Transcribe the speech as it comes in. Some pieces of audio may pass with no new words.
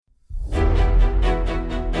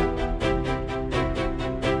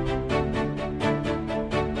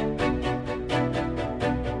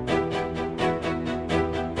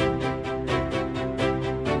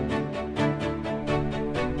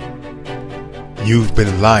You've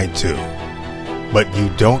been lied to, but you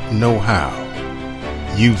don't know how.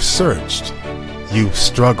 You've searched, you've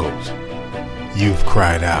struggled, you've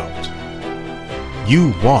cried out.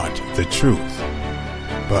 You want the truth,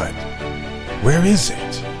 but where is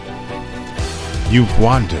it? You've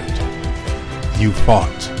wandered, you've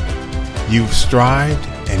fought, you've strived,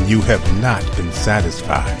 and you have not been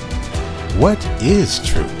satisfied. What is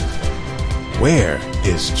truth? Where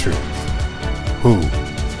is truth? Who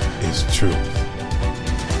is truth?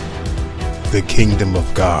 The kingdom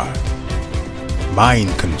of God, mind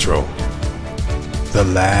control, the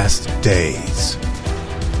last days,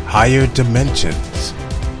 higher dimensions,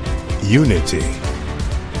 unity,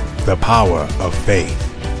 the power of faith,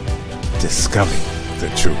 discovering the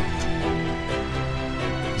truth.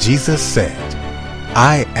 Jesus said,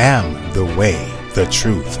 I am the way, the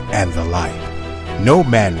truth, and the life. No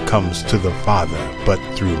man comes to the Father but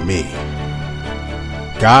through me.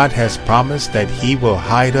 God has promised that he will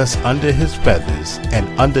hide us under his feathers, and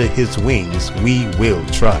under his wings we will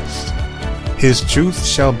trust. His truth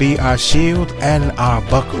shall be our shield and our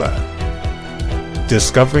buckler.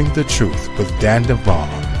 Discovering the Truth with Dan Duvall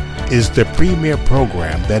is the premier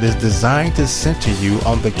program that is designed to center you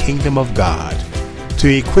on the kingdom of God, to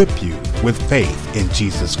equip you with faith in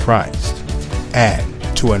Jesus Christ, and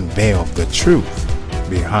to unveil the truth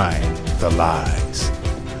behind the lies.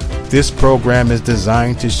 This program is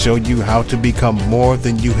designed to show you how to become more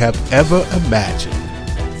than you have ever imagined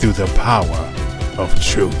through the power of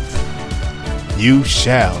truth. You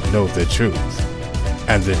shall know the truth,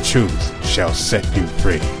 and the truth shall set you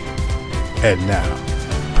free. And now,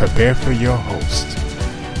 prepare for your host,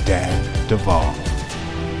 Dan Duvall.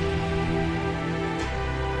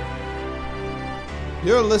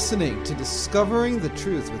 You're listening to Discovering the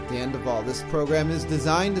Truth with Dan Duvall. This program is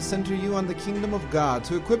designed to center you on the kingdom of God,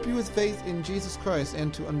 to equip you with faith in Jesus Christ,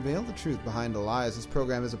 and to unveil the truth behind the lies. This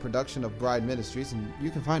program is a production of Bride Ministries, and you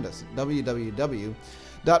can find us at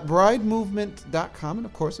www.bridemovement.com and,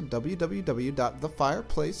 of course, at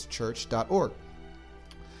www.thefireplacechurch.org.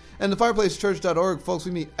 And thefireplacechurch.org, folks,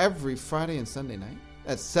 we meet every Friday and Sunday night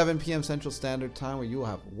at 7 p.m. Central Standard Time, where you will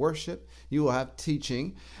have worship, you will have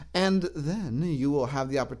teaching, and then you will have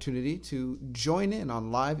the opportunity to join in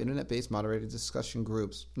on live internet-based moderated discussion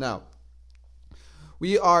groups. Now,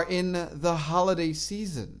 we are in the holiday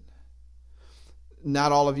season.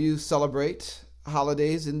 Not all of you celebrate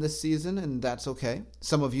holidays in this season, and that's okay.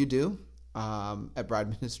 Some of you do at Bride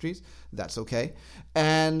Ministries. That's okay.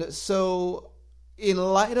 And so, in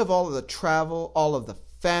light of all of the travel, all of the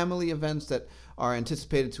family events that are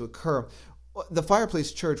anticipated to occur, the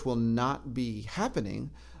Fireplace Church will not be happening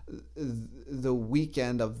the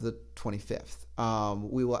weekend of the 25th.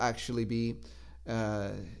 We will actually be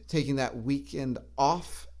taking that weekend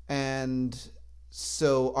off, and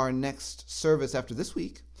so our next service after this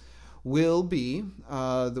week will be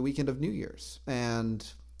the weekend of New Year's. And,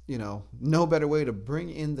 you know, no better way to bring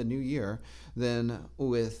in the new year than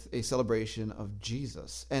with a celebration of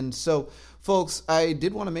Jesus. And so, folks, I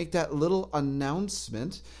did want to make that little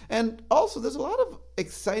announcement. And also, there's a lot of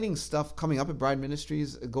exciting stuff coming up at Bride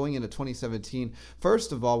Ministries going into 2017.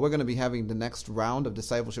 First of all, we're going to be having the next round of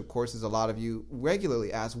discipleship courses. A lot of you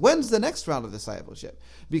regularly ask, when's the next round of discipleship?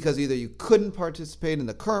 Because either you couldn't participate in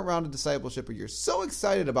the current round of discipleship, or you're so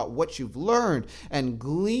excited about what you've learned and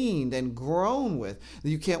gleaned and grown with that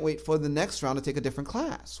you can't wait for the next round to take a different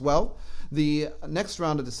class. Well, the next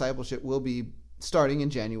round of discipleship will be starting in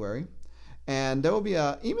January, and there will be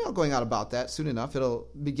an email going out about that soon enough. It'll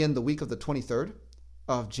begin the week of the 23rd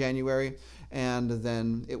of January, and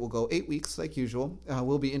then it will go 8 weeks like usual.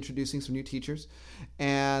 We'll be introducing some new teachers,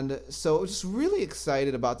 and so I'm just really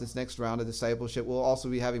excited about this next round of discipleship. We'll also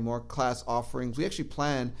be having more class offerings. We actually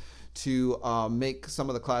plan to make some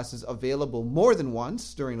of the classes available more than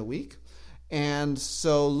once during the week. And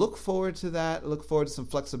so look forward to that. Look forward to some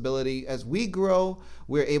flexibility. As we grow,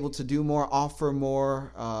 we're able to do more, offer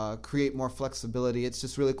more, create more flexibility. It's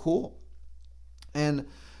just really cool. And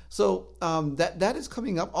so that is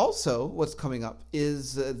coming up. Also, what's coming up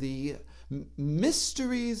is the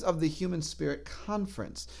Mysteries of the Human Spirit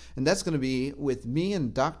Conference. And that's going to be with me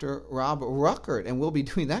and Dr. Rob Ruckert. And we'll be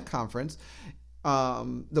doing that conference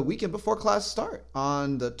the weekend before class start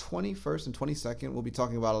on the 21st and 22nd. We'll be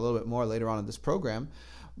talking about a little bit more later on in this program.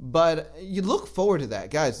 But you look forward to that.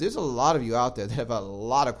 Guys, there's a lot of you out there that have a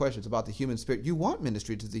lot of questions about the human spirit. You want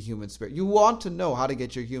ministry to the human spirit. You want to know how to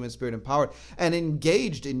get your human spirit empowered and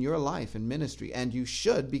engaged in your life and ministry. And you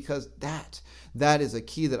should, because that is a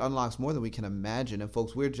key that unlocks more than we can imagine. And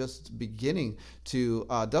folks, we're just beginning to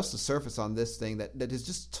dust the surface on this thing that has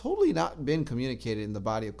just totally not been communicated in the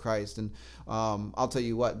body of Christ. And I'll tell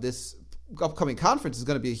you what, this upcoming conference is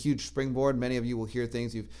going to be a huge springboard. Many of you will hear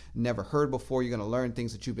things you've never heard before. You're going to learn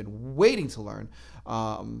things that you've been waiting to learn,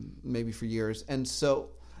 maybe for years. And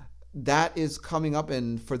so that is coming up.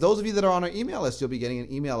 And for those of you that are on our email list, you'll be getting an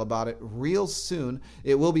email about it real soon.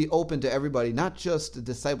 It will be open to everybody, not just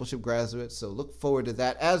discipleship graduates. So look forward to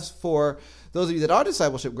that. As for those of you that are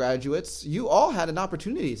discipleship graduates, you all had an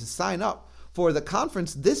opportunity to sign up for the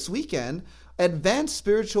conference this weekend, Advanced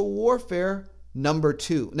Spiritual Warfare number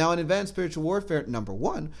 2. Now, in Advanced Spiritual Warfare number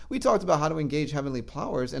 1, we talked about how to engage heavenly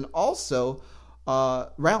powers and also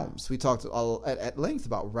realms. We talked at length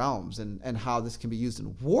about realms and how this can be used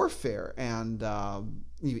in warfare and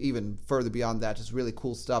even further beyond that, just really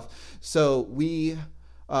cool stuff. So we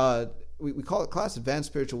call it class Advanced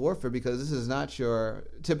Spiritual Warfare because this is not your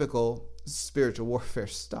typical spiritual warfare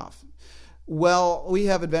stuff. Well, we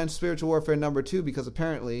have Advanced Spiritual Warfare number 2 because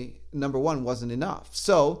apparently number 1 wasn't enough.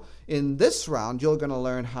 So in this round, you're going to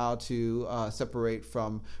learn how to separate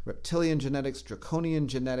from reptilian genetics, draconian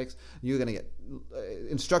genetics. You're going to get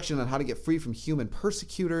instruction on how to get free from human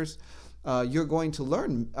persecutors. You're going to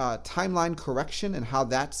learn timeline correction and how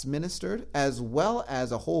that's ministered, as well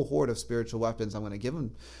as a whole horde of spiritual weapons I'm going to give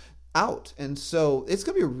them out. And so it's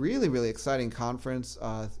going to be a really, really exciting conference,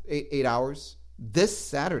 8 hours this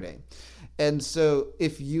Saturday. And so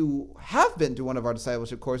if you have been to one of our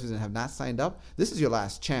discipleship courses and have not signed up, this is your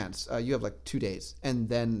last chance. You have like 2 days, and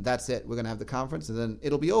then that's it. We're going to have the conference, and then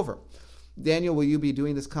it'll be over. Daniel, will you be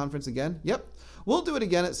doing this conference again? Yep. We'll do it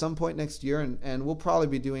again at some point next year, and we'll probably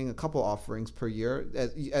be doing a couple offerings per year.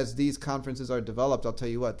 As these conferences are developed, I'll tell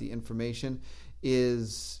you what, the information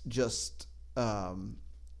is just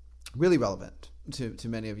really relevant to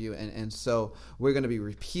many of you. And so we're going to be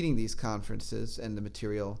repeating these conferences and the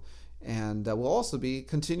material. And we'll also be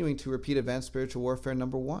continuing to repeat Advanced Spiritual Warfare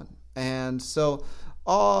number 1. And so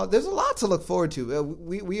there's a lot to look forward to.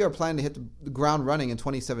 We are planning to hit the ground running in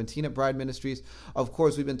 2017 at Bride Ministries. Of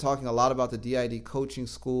course, we've been talking a lot about the DID coaching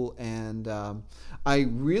school, and I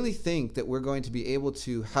really think that we're going to be able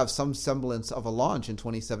to have some semblance of a launch in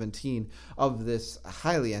 2017 of this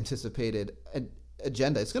highly anticipated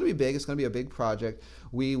agenda. It's going to be big. It's going to be a big project.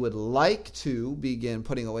 We would like to begin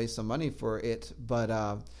putting away some money for it, but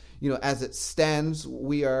as it stands,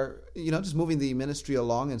 we are, just moving the ministry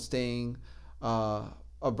along and staying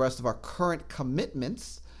abreast of our current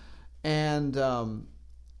commitments. And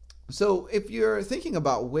so if you're thinking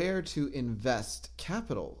about where to invest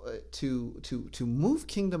capital to move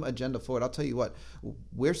Kingdom Agenda forward, I'll tell you what,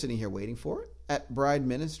 we're sitting here waiting for it at Bride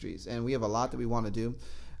Ministries, and we have a lot that we want to do.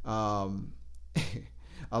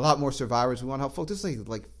 A lot more survivors we want to help folks. This is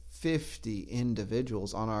like 50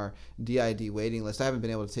 individuals on our DID waiting list. I haven't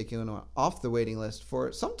been able to take anyone off the waiting list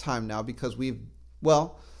for some time now because we've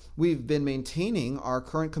been maintaining our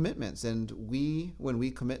current commitments, and when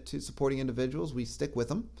we commit to supporting individuals, we stick with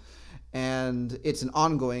them, and it's an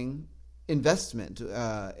ongoing investment.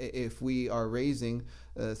 If we are raising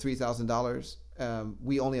 $3,000,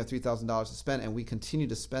 we only have $3,000 to spend, and we continue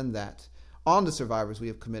to spend that on the survivors we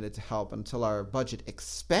have committed to help until our budget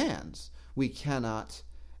expands. We cannot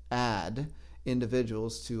add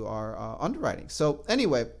individuals to our underwriting. So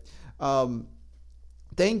anyway,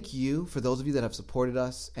 thank you for those of you that have supported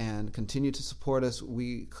us and continue to support us.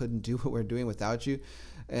 We couldn't do what we're doing without you.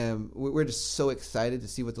 We're just so excited to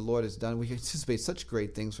see what the Lord has done. We anticipate such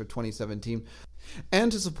great things for 2017.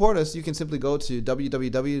 And to support us, you can simply go to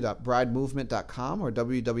www.bridemovement.com or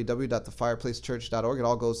www.thefireplacechurch.org. It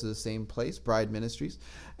all goes to the same place, Bride Ministries.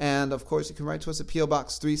 And, of course, you can write to us at P.O.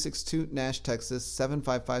 Box 362, Nash, Texas,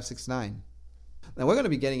 75569. Now, we're going to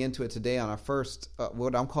be getting into it today on our first,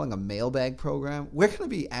 what I'm calling a mailbag program. We're going to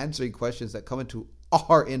be answering questions that come into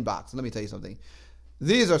our inbox. And let me tell you something.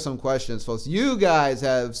 These are some questions, folks. You guys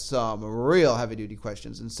have some real heavy-duty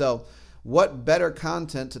questions. And so what better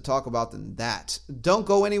content to talk about than that? Don't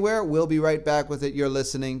go anywhere. We'll be right back with it. You're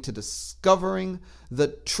listening to Discovering the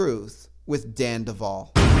Truth with Dan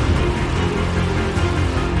Duvall.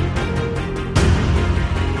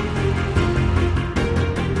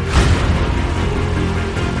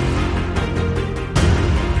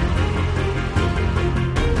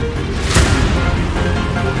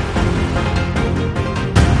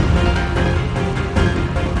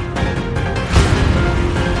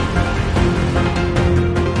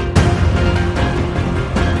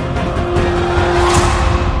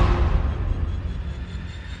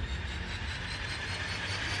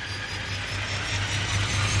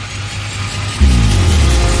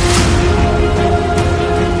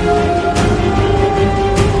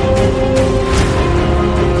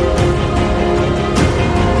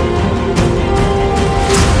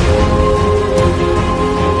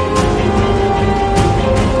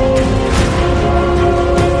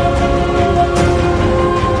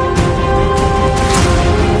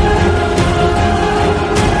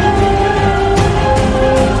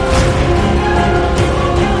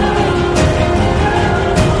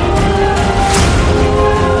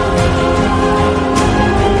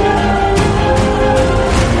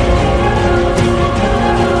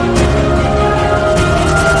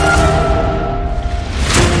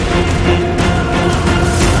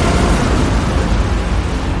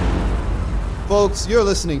 Folks, you're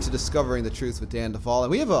listening to Discovering the Truth with Dan Duvall,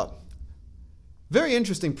 and we have a very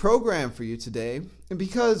interesting program for you today. And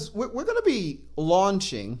because we're going to be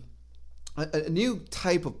launching a new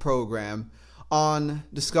type of program on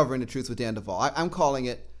Discovering the Truth with Dan Duvall. I'm calling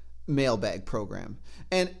it MAILBAG program.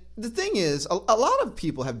 And the thing is, a lot of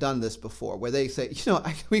people have done this before, where they say,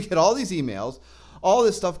 we get all these emails, all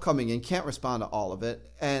this stuff coming in, can't respond to all of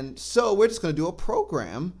it, and so we're just going to do a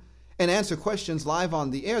program and answer questions live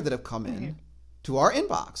on the air that have come in to our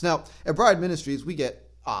inbox. Now, at Bride Ministries, we get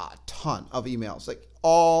a ton of emails, like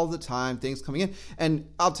all the time, things coming in. And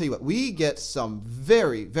I'll tell you what, we get some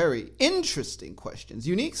very, very interesting questions,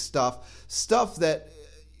 stuff that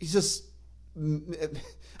just,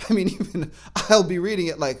 even I'll be reading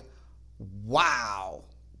it like, wow,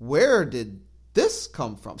 where did this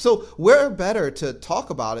come from? So we're better to talk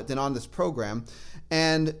about it than on this program.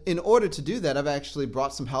 And in order to do that, I've actually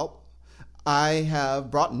brought some help. I have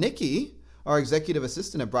brought Nikki, our executive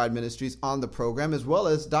assistant at Bride Ministries, on the program, as well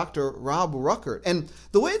as Dr. Rob Ruckert. And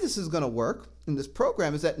the way this is going to work in this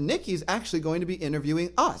program is that Nikki's actually going to be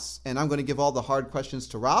interviewing us. And I'm going to give all the hard questions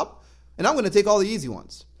to Rob, and I'm going to take all the easy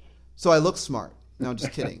ones. So I look smart. No, I'm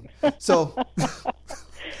just kidding. So,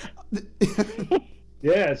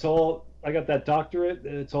 yeah, it's all, I got that doctorate.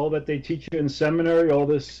 It's all that they teach you in seminary, all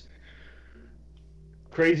this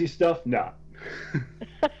crazy stuff. No.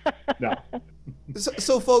 No.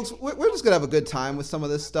 So folks, we're just going to have a good time with some of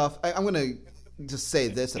this stuff. I'm going to just say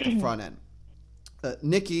this at the front end.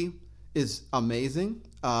 Nikki is amazing.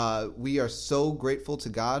 We are so grateful to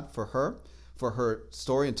God for her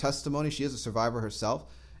story and testimony. She is a survivor herself.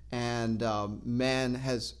 And man,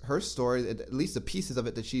 has her story, at least the pieces of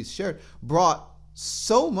it that she's shared, brought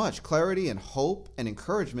so much clarity and hope and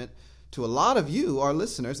encouragement to a lot of you, our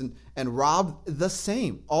listeners, and Rob the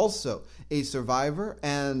same, also a survivor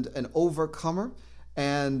and an overcomer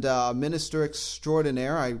and minister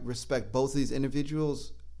extraordinaire. I respect both of these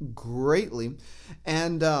individuals greatly.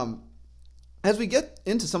 And as we get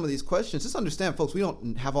into some of these questions, just understand, folks, we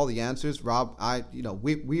don't have all the answers. Rob,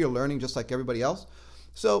 we are learning just like everybody else.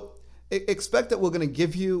 So expect that we're going to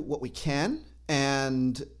give you what we can,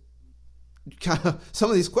 and kind of some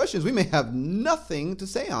of these questions we may have nothing to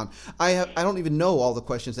say on. I don't even know all the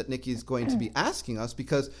questions that Nikki's going to be asking us,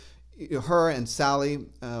 because her and Sally,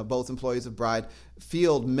 both employees of Bride,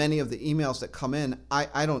 field many of the emails that come in.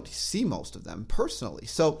 I don't see most of them personally.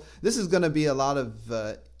 So this is going to be a lot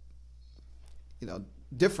of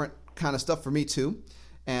different kind of stuff for me too.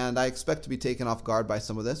 And I expect to be taken off guard by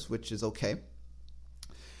some of this, which is okay.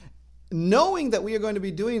 Knowing that we are going to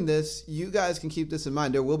be doing this, you guys can keep this in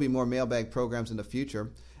mind. There will be more MAILBAG programs in the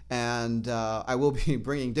future, and I will be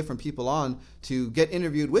bringing different people on to get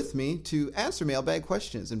interviewed with me to answer MAILBAG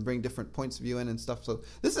questions and bring different points of view in and stuff. So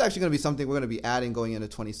this is actually going to be something we're going to be adding going into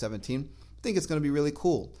 2017. I think it's going to be really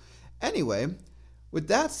cool. Anyway, with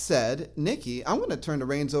that said, Nikki, I'm going to turn the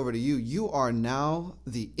reins over to you. You are now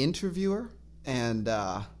the interviewer, and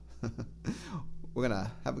we're going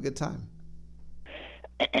to have a good time.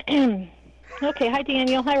 Okay, hi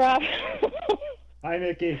Daniel, hi Rob. Hi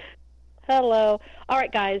Nikki. Hello. All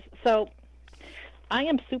right guys, so I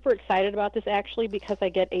am super excited about this actually, because I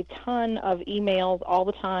get a ton of emails all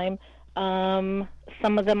the time.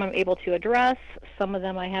 Some of them I'm able to address, some of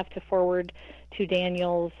them I have to forward to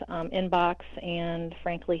Daniel's inbox, and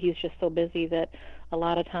frankly he's just so busy that a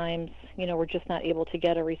lot of times, we're just not able to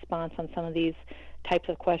get a response on some of these types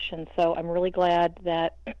of questions. So I'm really glad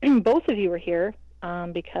that both of you are here.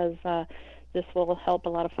 Because this will help a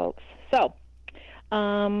lot of folks. So,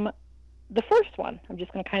 the first one, I'm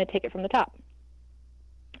just going to kind of take it from the top.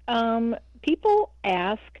 People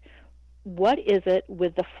ask, what is it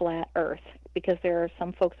with the flat earth? Because there are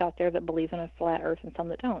some folks out there that believe in a flat earth and some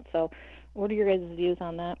that don't. So, what are your guys' views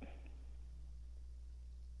on that?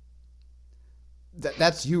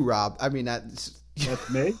 That's you, Rob. That's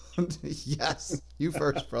me? Yes, you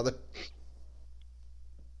first, brother.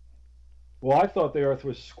 Well, I thought the Earth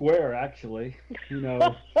was square, actually. You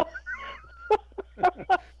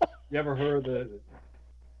ever heard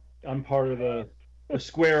I'm part of the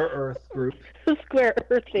Square Earth group. The Square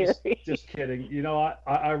Earth theory. Just kidding.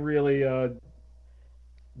 I really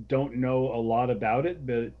don't know a lot about it,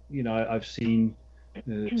 but, I've seen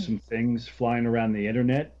some things flying around the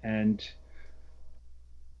internet, and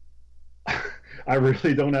I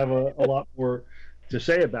really don't have a lot more to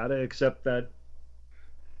say about it, except that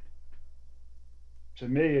to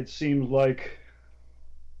me, it seems like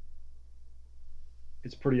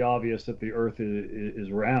it's pretty obvious that the Earth is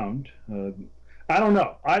round. I don't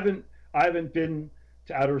know. I haven't been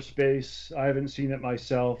to outer space. I haven't seen it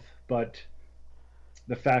myself. But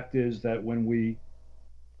the fact is that when we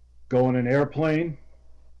go in an airplane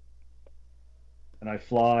and I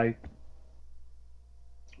fly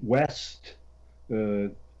west,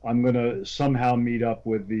 I'm going to somehow meet up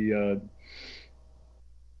with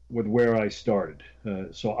with where I started.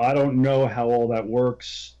 So I don't know how all that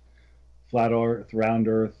works, flat Earth, round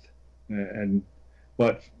Earth,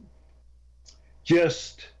 but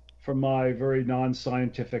just from my very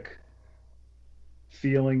non-scientific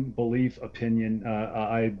feeling, belief, opinion,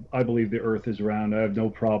 I believe the Earth is round. I have no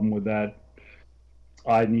problem with that.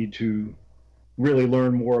 I need to really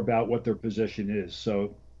learn more about what their position is.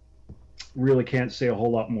 So really can't say a whole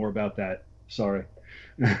lot more about that. Sorry.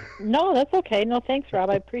 No, that's okay. No, thanks, Rob.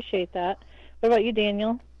 I appreciate that. What about you,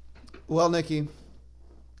 Daniel? Well, Nikki,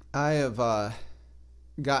 I have I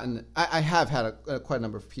have had quite a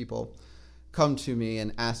number of people come to me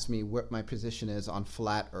and ask me what my position is on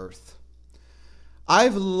flat Earth.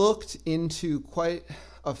 I've looked into quite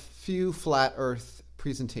a few flat Earth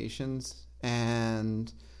presentations,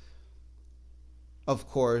 and of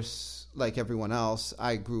course, like everyone else,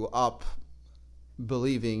 I grew up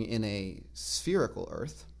believing in a spherical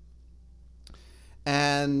Earth.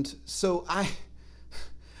 And so I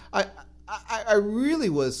really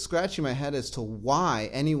was scratching my head as to why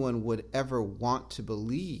anyone would ever want to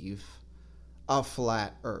believe a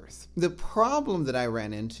flat Earth. The problem that I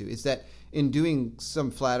ran into is that in doing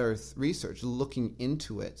some flat Earth research, looking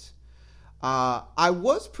into it, I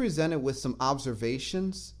was presented with some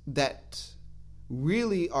observations that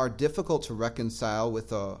really are difficult to reconcile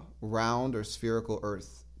with a round or spherical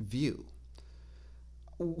Earth view,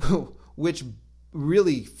 which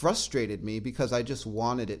really frustrated me because I just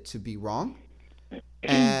wanted it to be wrong.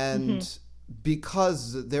 And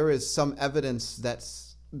because there is some evidence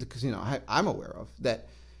that's, because, you know, I'm aware of that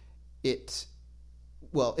it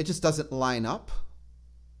just doesn't line up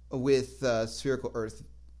with spherical Earth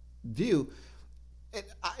view.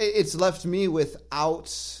 It's left me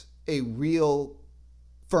without a real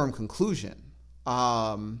firm conclusion.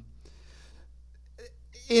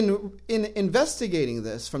 In investigating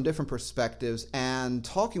this from different perspectives and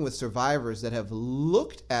talking with survivors that have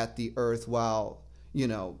looked at the Earth while, you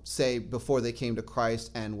know, say before they came to Christ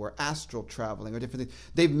and were astral traveling or different things,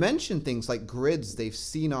 they've mentioned things like grids they've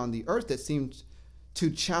seen on the Earth that seemed to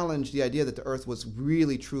challenge the idea that the Earth was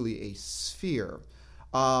really truly a sphere.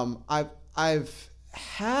 I've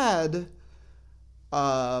had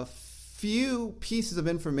a few pieces of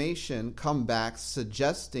information come back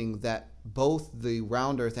suggesting that both the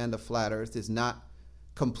round Earth and the flat Earth is not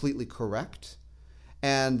completely correct,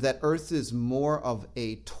 and that Earth is more of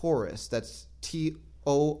a torus, that's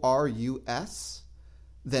Torus,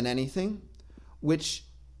 than anything, which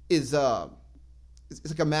is it's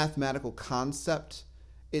like a mathematical concept.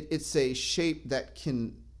 It's a shape that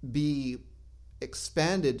can be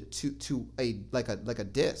expanded to a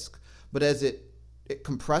disk, but as it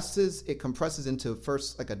compresses into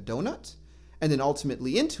first like a donut and then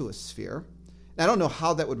ultimately into a sphere. And I don't know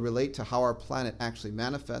how that would relate to how our planet actually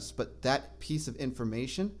manifests, but that piece of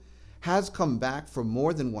information has come back from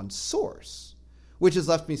more than one source, which has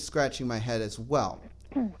left me scratching my head as well.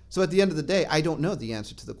 So at the end of the day, I don't know the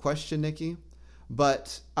answer to the question, Nikki,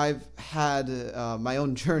 but I've had my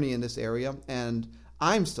own journey in this area, and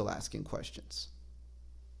I'm still asking questions.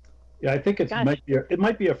 Yeah, I think it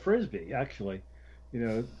might be a frisbee, actually. You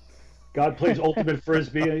know, God plays ultimate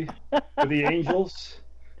frisbee with the angels,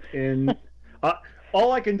 and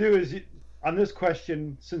all I can do is, on this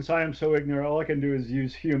question, since I am so ignorant, all I can do is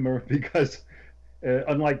use humor because,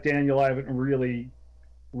 unlike Daniel, I haven't really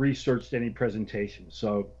researched any presentations.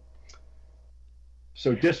 So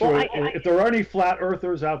if there are any flat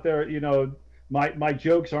earthers out there, you know, my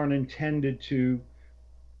jokes aren't intended to,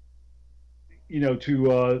 you know,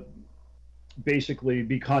 to basically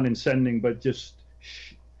be condescending, but just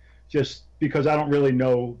because I don't really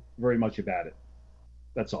know very much about it.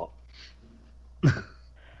 That's all.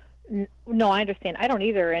 No, I understand. I don't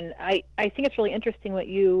either. And I think it's really interesting what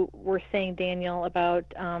you were saying, Daniel, about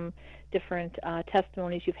different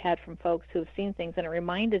testimonies you've had from folks who have seen things. And it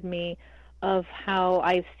reminded me of how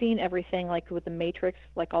I've seen everything, like with the Matrix,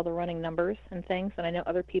 like all the running numbers and things. And I know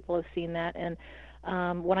other people have seen that. And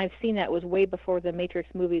when I've seen that, it was way before the Matrix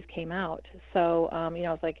movies came out. So, you know,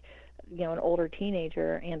 I was like, you know, an older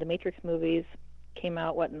teenager, and the Matrix movies came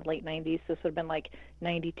out, in the late 90s? So this would have been like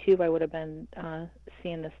 92, I would have been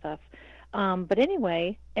seeing this stuff. But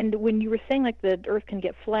anyway, and when you were saying like the Earth can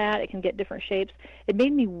get flat, it can get different shapes, it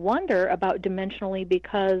made me wonder about dimensionally,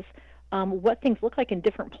 because what things look like in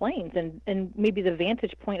different planes, and maybe the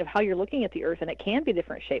vantage point of how you're looking at the Earth, and it can be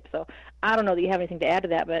different shapes. So I don't know that you have anything to add to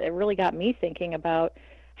that, but it really got me thinking about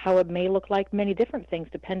how it may look like many different things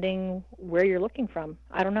depending where you're looking from.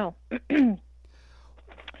 I don't know.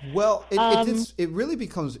 Well, it really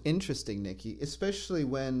becomes interesting, Nikki, especially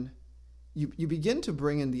when you begin to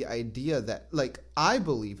bring in the idea that, like, I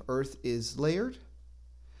believe Earth is layered,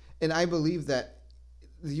 and I believe that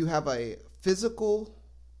you have a physical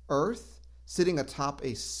Earth sitting atop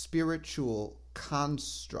a spiritual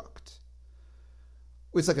construct.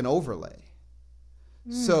 It's like an overlay.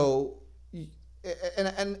 So,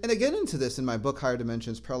 and I get into this in my book, Higher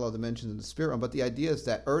Dimensions, Parallel Dimensions, and the Spirit Realm, but the idea is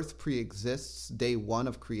that Earth pre-exists day one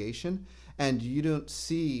of creation, and you don't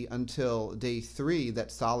see until day 3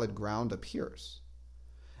 that solid ground appears.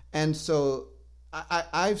 And so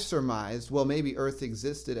I've surmised, well, maybe Earth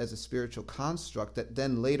existed as a spiritual construct that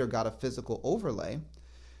then later got a physical overlay,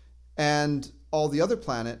 and all the other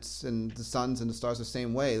planets and the suns and the stars the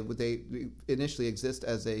same way. They initially exist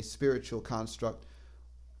as a spiritual construct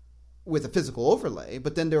with a physical overlay,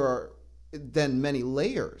 but then there are then many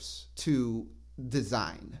layers to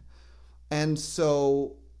design. And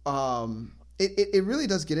so it really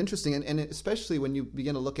does get interesting, and especially when you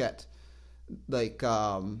begin to look at like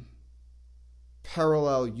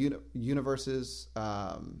parallel universes,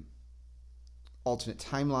 alternate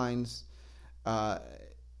timelines.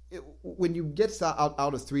 When you get out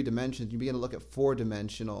of 3 dimensions, you begin to look at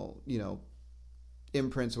 4-dimensional,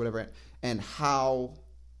 imprints or whatever, and how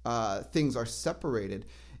things are separated.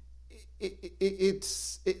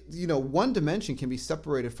 It's one dimension can be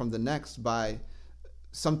separated from the next by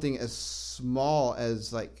something as small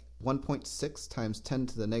as like 1.6 times 10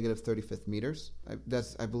 to the negative 35th meters.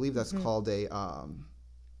 I believe that's called a oh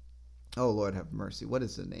Lord have mercy, what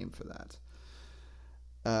is the name for that?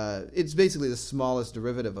 It's basically the smallest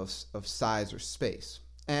derivative of size or space,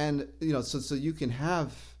 and so you can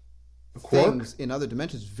have things in other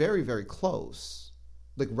dimensions very, very close,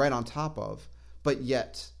 like right on top of, but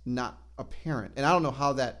yet not apparent. And I don't know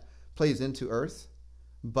how that plays into Earth,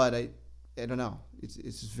 but I don't know.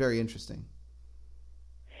 It's very interesting.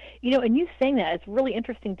 And you saying that, it's really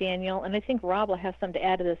interesting, Daniel, and I think Rob will have something to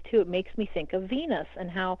add to this too. It makes me think of Venus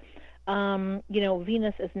and how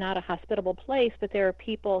Venus is not a hospitable place, but there are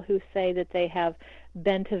people who say that they have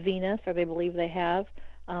been to Venus, or they believe they have.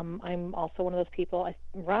 I'm also one of those people.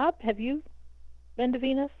 Rob, have you been to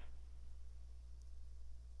Venus?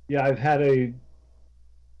 Yeah, I've had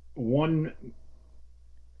one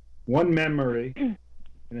memory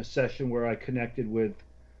in a session where I connected with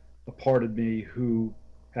a part of me who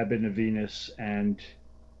had been to Venus, and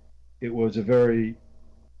it was a very,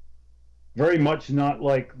 very much not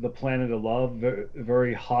like the planet of love, very,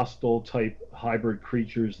 very hostile type hybrid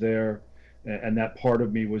creatures there, and that part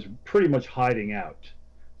of me was pretty much hiding out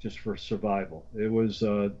just for survival. It was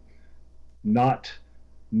not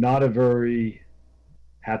a very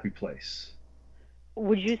happy place.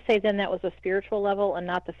 Would you say then that was a spiritual level and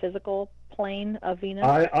not the physical plane of Venus?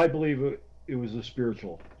 I believe it was a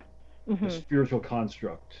spiritual. A spiritual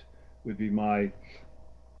construct would be my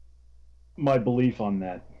belief on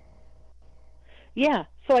that. Yeah,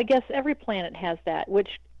 so I guess every planet has that, which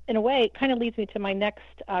in a way kind of leads me to my next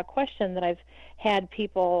question that I've had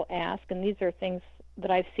people ask, and these are things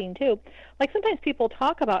that I've seen too. Like sometimes people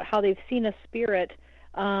talk about how they've seen a spirit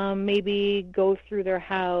maybe go through their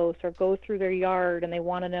house or go through their yard, and they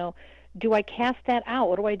want to know, do I cast that out?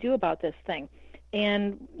 What do I do about this thing?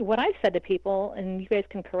 And what I've said to people, and you guys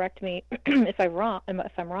can correct me if I'm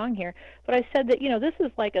wrong here, but I said that this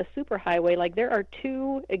is like a superhighway. Like there are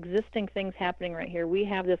 2 existing things happening right here. We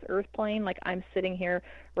have this earth plane, like I'm sitting here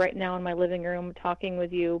right now in my living room talking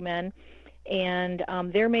with you men, and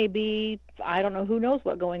there may be, I don't know, who knows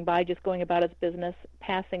what going by, just going about its business,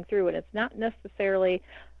 passing through, and it's not necessarily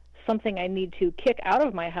something I need to kick out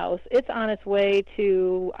of my house. It's on its way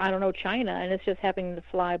to, I don't know, China, and it's just happening to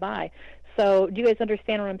fly by. So do you guys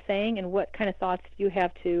understand what I'm saying, and what kind of thoughts do you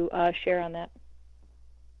have to share on that?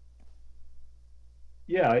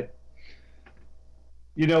 Yeah,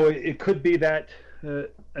 it could be that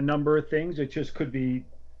a number of things. It just could be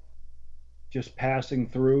just passing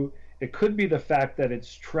through. It could be the fact that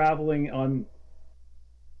it's traveling on,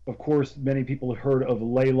 of course, many people have heard of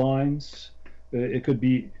ley lines. It could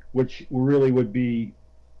be, which really would be,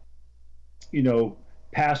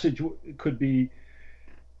 passage, it could be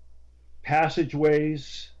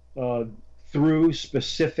passageways through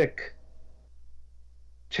specific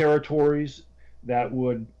territories that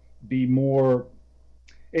would be more,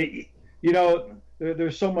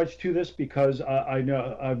 there's so much to this, because I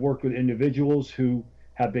know I've worked with individuals who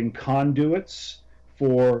have been conduits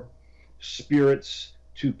for spirits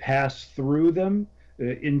to pass through them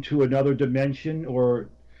into another dimension,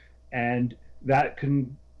 and that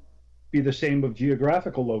can be the same of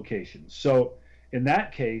geographical locations. So in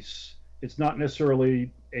that case, it's not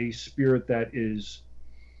necessarily a spirit that is,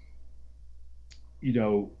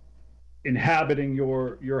 inhabiting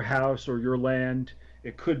your house or your land.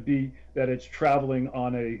 It could be that it's traveling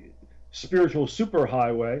on a spiritual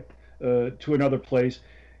superhighway to another place.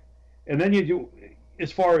 And then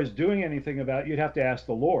as far as doing anything about it, you'd have to ask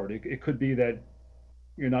the Lord. It could be that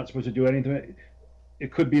you're not supposed to do anything.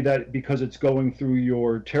 It could be that because it's going through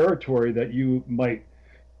your territory that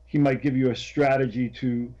he might give you a strategy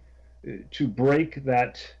to break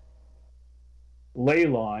that ley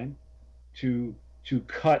line, to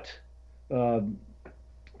cut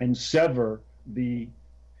and sever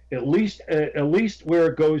at least where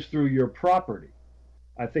it goes through your property.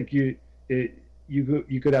 I think you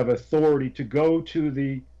could have authority to go to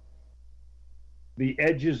the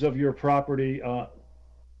edges of your property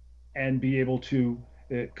and be able to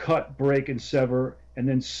cut, break, and sever, and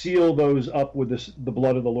then seal those up with the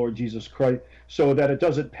blood of the Lord Jesus Christ, so that it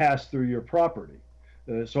doesn't pass through your property.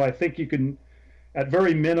 So I think you can, at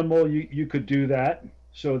very minimal, you could do that,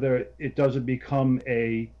 so that it doesn't become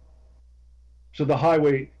so the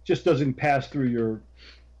highway just doesn't pass through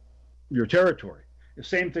your territory. The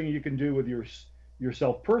same thing you can do with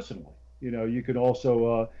yourself personally. You could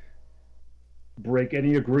also break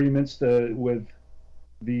any agreements with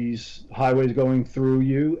these highways going through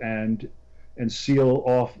you, and seal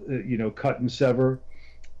off, cut and sever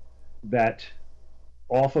that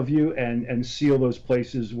off of you, and seal those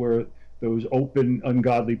places where those open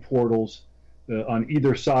ungodly portals on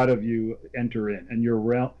either side of you enter in, and your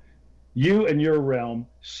realm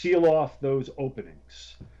seal off those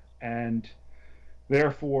openings, and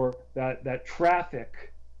therefore that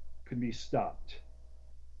traffic can be stopped.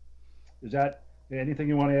 Is that anything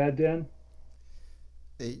you want to add, Dan?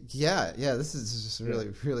 Yeah, this is just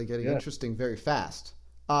really getting interesting very fast.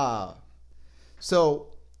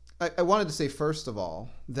 So I wanted to say, first of all,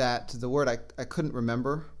 that the word I couldn't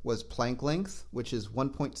remember was Planck length, which is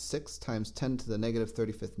 1.6 times 10 to the negative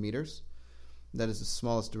 35th meters. That is the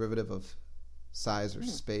smallest derivative of size or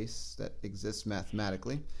space that exists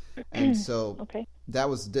mathematically. And so that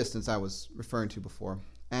was the distance I was referring to before.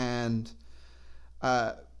 And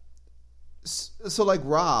so like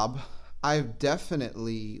Rob, I've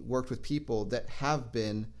definitely worked with people that have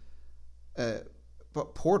been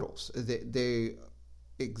portals. They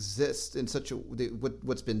exist in such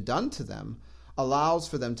what's been done to them allows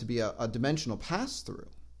for them to be a dimensional pass-through.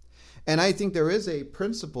 And I think there is a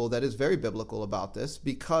principle that is very biblical about this,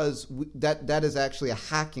 because that is actually a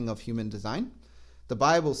hacking of human design. The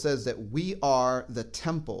Bible says that we are the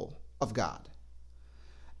temple of God.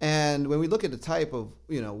 And when we look at the type of,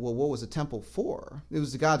 what was the temple for? It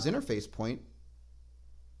was God's interface point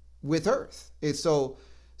with earth. So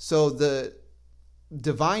the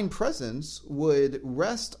divine presence would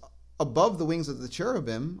rest above the wings of the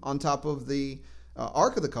cherubim on top of the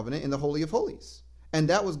Ark of the Covenant in the Holy of Holies. And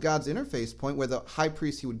that was God's interface point, where the high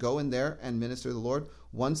priest, he would go in there and minister to the Lord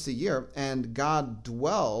once a year. And God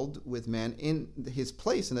dwelled with man in his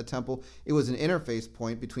place in the temple. It was an interface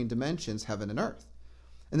point between dimensions, heaven and earth.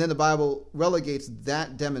 And then the Bible relegates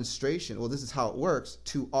that demonstration, well, this is how it works,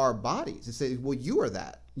 to our bodies. It says, well, you are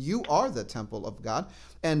that. You are the temple of God.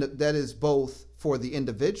 And that is both for the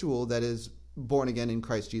individual that is born again in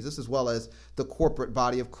Christ Jesus, as well as the corporate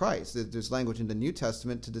body of Christ. There's language in the New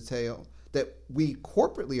Testament to detail that we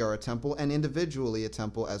corporately are a temple and individually a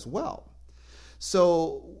temple as well.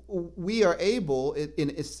 So we are able,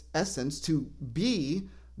 in its essence, to be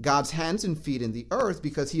God's hands and feet in the earth,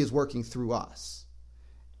 because he is working through us.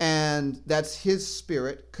 And that's his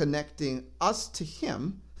spirit connecting us to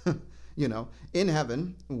him, in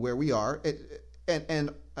heaven where we are,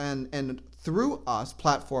 and through us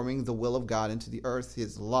platforming the will of God into the earth,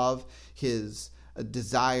 his love, his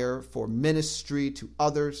desire for ministry to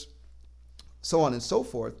others, so on and so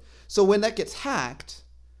forth. So when that gets hacked,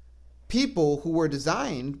 people who were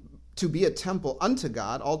designed to be a temple unto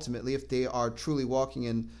God, ultimately, if they are truly walking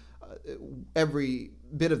in every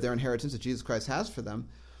bit of their inheritance that Jesus Christ has for them,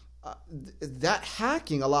 that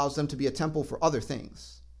hacking allows them to be a temple for other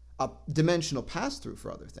things, a dimensional pass-through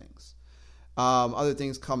for other things. Other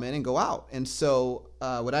things come in and go out. And so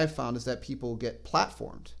what I've found is that people get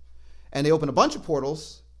platformed, and they open a bunch of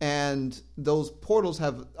portals, and those portals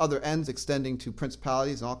have other ends extending to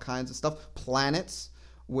principalities and all kinds of stuff, planets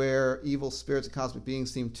where evil spirits and cosmic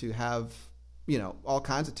beings seem to have, all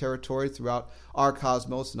kinds of territory throughout our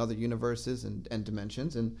cosmos and other universes and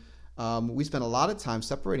dimensions. And we spend a lot of time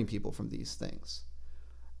separating people from these things.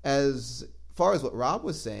 As far as what Rob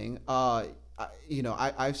was saying,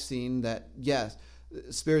 I've seen that, yes,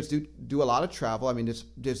 spirits do a lot of travel. I mean,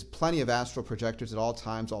 there's plenty of astral projectors at all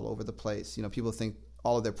times, all over the place. People think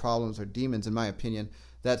all of their problems are demons. In my opinion,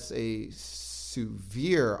 that's a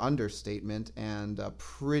severe understatement and a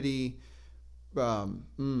pretty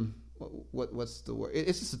what's the word?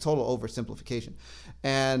 It's just a total oversimplification.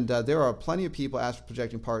 And there are plenty of people astral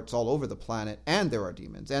projecting parts all over the planet, and there are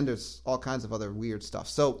demons, and there's all kinds of other weird stuff.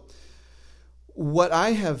 So what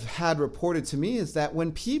I have had reported to me is that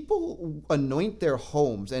when people anoint their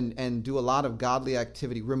homes and do a lot of godly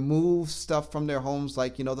activity, remove stuff from their homes,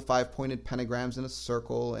 like, the 5-pointed pentagrams in a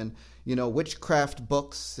circle, and, witchcraft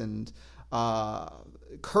books and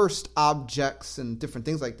cursed objects and different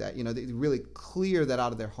things like that, they really clear that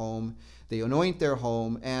out of their home. They anoint their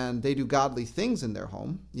home, and they do godly things in their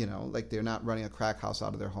home, like they're not running a crack house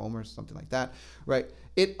out of their home or something like that, right?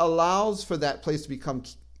 It allows for that place to become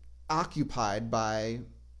occupied by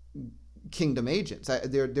kingdom agents.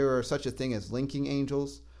 There are such a thing as linking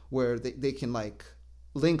angels, where they can like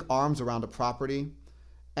link arms around a property,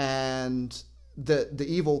 and the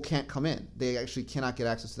evil can't come in. They actually cannot get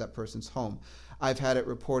access to that person's home. I've had it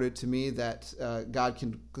reported to me that God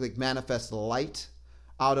can like manifest light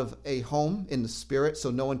out of a home in the spirit, so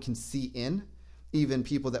no one can see in. Even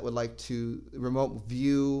people that would like to remote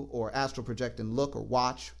view or astral project and look or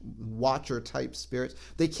watcher type spirits,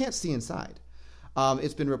 they can't see inside.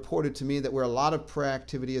 It's been reported to me that where a lot of prayer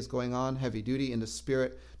activity is going on, heavy duty in the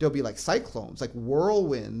spirit, there'll be like cyclones, like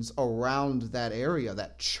whirlwinds around that area,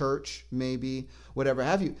 that church maybe, whatever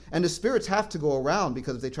have you. And the spirits have to go around,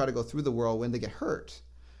 because if they try to go through the whirlwind, they get hurt.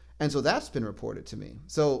 And so that's been reported to me.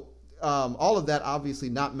 So all of that obviously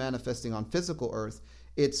not manifesting on physical earth.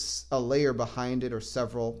 It's a layer behind it, or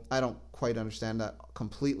several. I don't quite understand that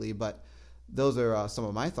completely, but those are some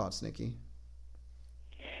of my thoughts, Nikki.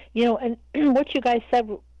 And what you guys said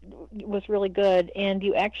was really good, and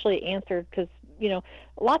you actually answered, because,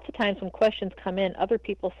 lots of times when questions come in, other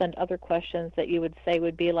people send other questions that you would say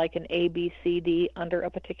would be like an A, B, C, D under a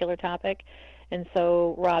particular topic. And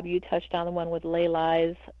so, Rob, you touched on the one with ley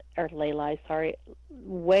lines, sorry,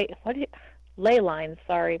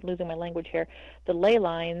 losing my language here, the ley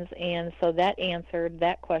lines, and so that answered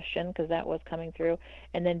that question, because that was coming through.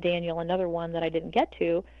 And then, Daniel, another one that I didn't get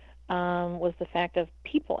to was the fact of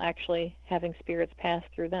people actually having spirits pass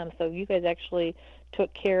through them. So you guys actually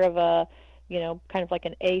took care of a, kind of like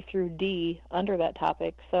an A through D under that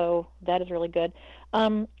topic. So that is really good.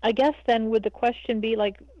 I guess then would the question be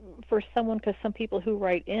like for someone, because some people who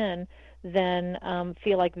write in then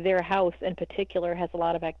feel like their house in particular has a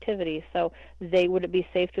lot of activity. So would it be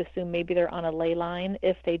safe to assume maybe they're on a ley line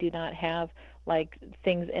if they do not have like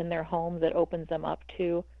things in their home that opens them up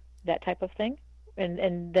to that type of thing?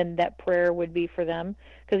 And then that prayer would be for them,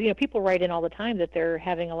 because people write in all the time that they're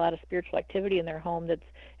having a lot of spiritual activity in their home,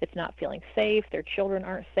 it's not feeling safe, their children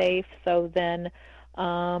aren't safe. So then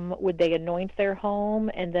would they anoint their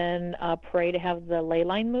home and then pray to have the ley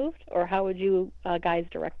line moved, or how would you guys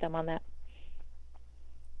direct them on that?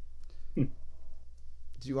 Do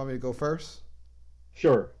you want me to go first?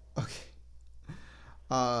 Sure. Okay.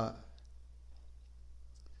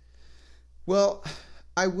 Well,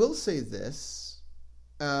 I will say this.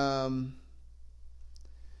 I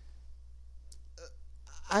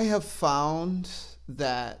have found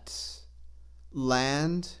that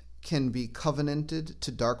land can be covenanted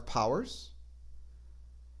to dark powers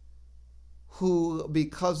who,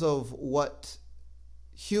 because of what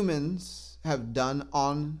humans have done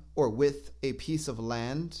on or with a piece of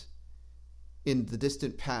land in the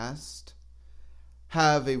distant past,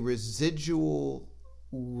 have a residual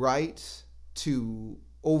right to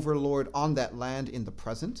overlord on that land in the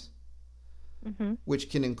present,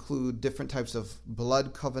 which can include different types of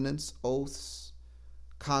blood covenants, oaths,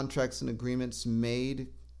 contracts and agreements made,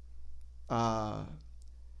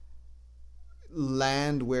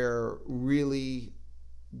 land where really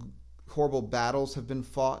horrible battles have been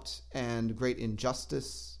fought and great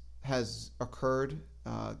injustice has occurred,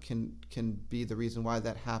 can be the reason why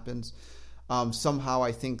that happens. Somehow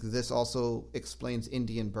I think this also explains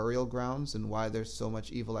Indian burial grounds and why there's so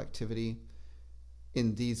much evil activity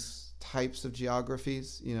in these types of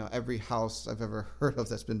geographies. Every house I've ever heard of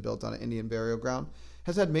that's been built on an Indian burial ground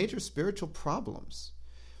has had major spiritual problems.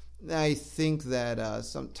 I think that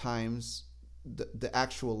sometimes the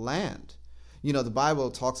actual land, the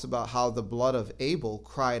Bible talks about how the blood of Abel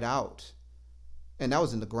cried out, and that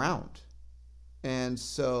was in the ground. And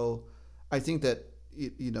so I think that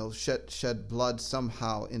shed blood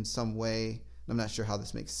somehow in some way. I'm not sure how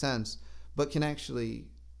this makes sense, but can actually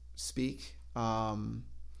speak. And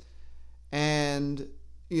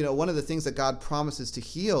one of the things that God promises to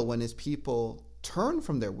heal when his people turn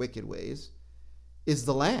from their wicked ways is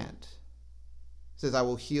the land. It says, I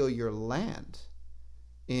will heal your land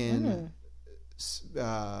in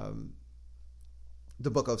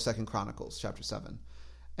the book of 2 Chronicles, chapter 7.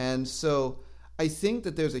 And so I think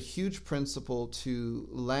that there's a huge principle to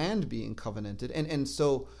land being covenanted. And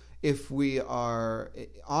so if we are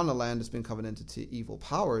on a land that's been covenanted to evil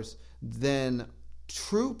powers, then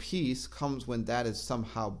true peace comes when that is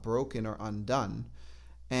somehow broken or undone.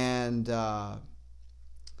 And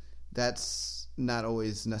that's not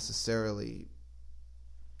always necessarily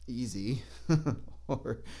easy.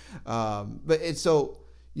 But it's so,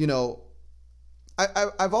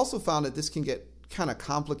 I've also found that this can get kind of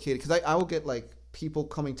complicated, because I will get like people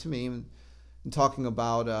coming to me and talking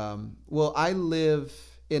about, well, I live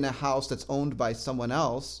in a house that's owned by someone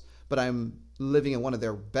else, but I'm living in one of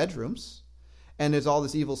their bedrooms, and there's all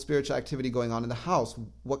this evil spiritual activity going on in the house.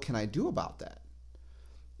 What can I do about that?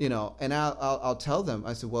 And I'll tell them,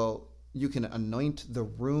 I said, well, you can anoint the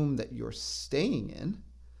room that you're staying in,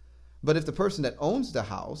 but if the person that owns the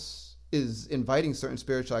house is inviting certain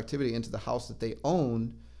spiritual activity into the house that they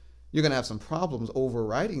own, you're going to have some problems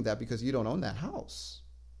overriding that because you don't own that house.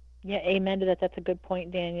 Yeah, amen to that. That's a good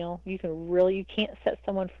point, Daniel. You can't set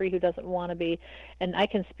someone free who doesn't want to be. And I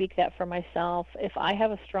can speak that for myself. If I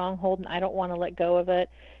have a stronghold and I don't want to let go of it,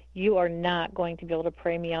 you are not going to be able to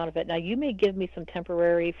pray me out of it. Now, you may give me some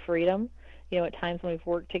temporary freedom. At times when we've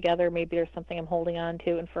worked together, maybe there's something I'm holding on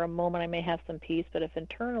to, and for a moment I may have some peace. But if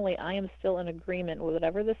internally I am still in agreement with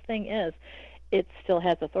whatever this thing is, it still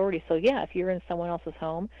has authority. So yeah, if you're in someone else's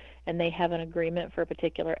home and they have an agreement for a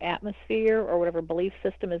particular atmosphere or whatever belief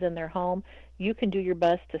system is in their home, you can do your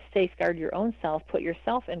best to safeguard your own self, put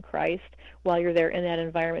yourself in Christ while you're there in that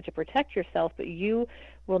environment to protect yourself, but you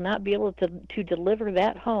will not be able to deliver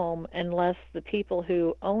that home unless the people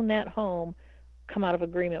who own that home come out of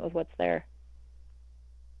agreement with what's there.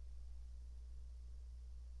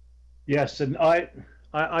 Yes, and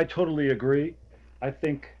I totally agree. I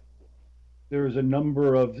think there's a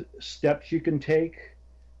number of steps you can take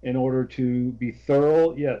in order to be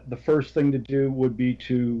thorough. Yeah, the first thing to do would be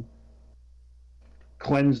to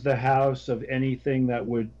cleanse the house of anything that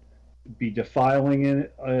would be defiling in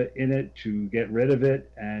it, to get rid of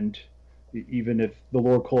it, and even if the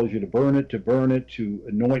Lord calls you to burn it, to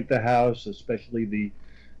anoint the house, especially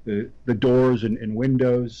the doors and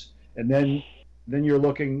windows, and then you're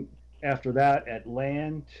looking after that at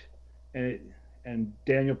land, and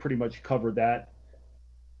Daniel pretty much covered that.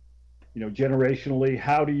 Generationally,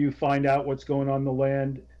 how do you find out what's going on in the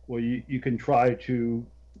land? Well, you can try to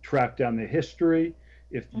track down the history.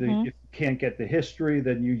 If you can't get the history,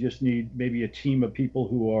 then you just need maybe a team of people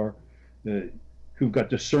who've got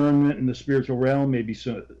discernment in the spiritual realm, maybe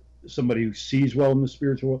somebody who sees well in the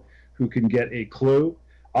spiritual world, who can get a clue.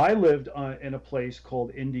 I lived in a place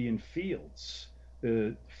called Indian Fields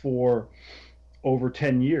for over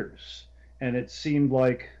 10 years, and it seemed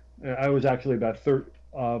like I was actually about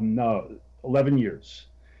 11 years,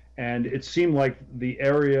 and it seemed like the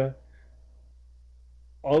area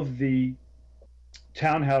of the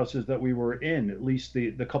townhouses that we were in, at least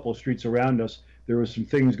the couple of streets around us, there was some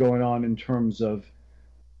things going on in terms of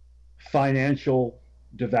financial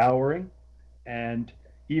devouring. And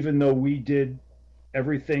even though we did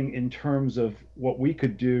everything in terms of what we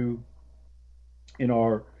could do in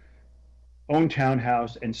our own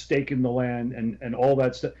townhouse and stake in the land and all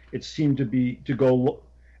that stuff, it seemed to go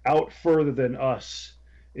out further than us.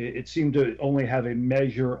 It seemed to only have a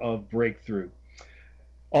measure of breakthrough.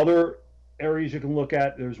 Other areas you can look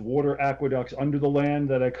at, there's water aqueducts under the land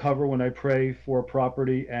that I cover when I pray for a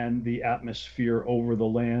property, and the atmosphere over the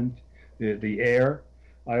land, the air.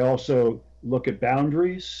 I also look at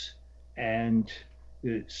boundaries and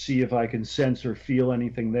see if I can sense or feel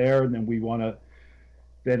anything there, and then we want to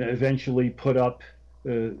then eventually put up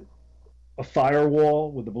a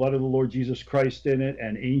firewall with the blood of the Lord Jesus Christ in it,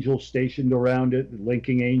 and angels stationed around it,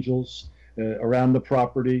 linking angels around the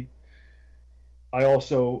property. I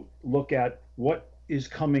also look at what is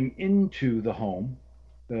coming into the home,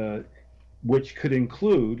 which could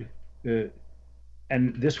include, and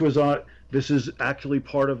this is actually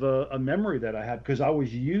part of a memory that I had, because I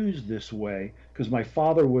was used this way because my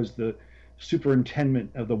father was the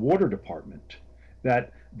superintendent of the water department.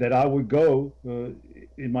 That I would go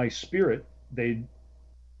in my spirit. They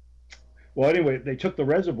took the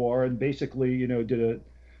reservoir and basically did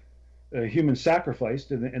a human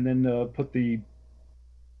sacrifice, and then put the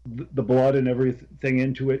blood and everything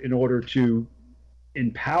into it in order to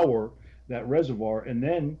empower that reservoir. And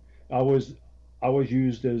then I was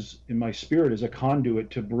used in my spirit as a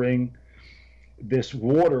conduit to bring this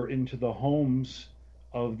water into the homes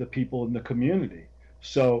of the people in the community.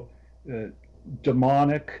 So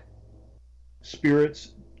demonic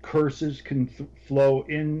spirits, curses can flow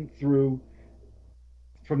in through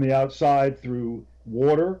from the outside through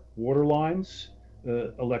water lines,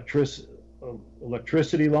 electricity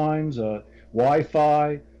lines,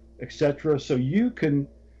 Wi-Fi, etc. So you can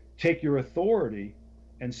take your authority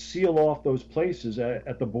and seal off those places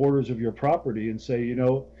at the borders of your property and say, you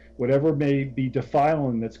know, whatever may be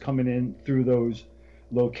defiling that's coming in through those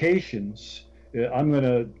locations, I'm going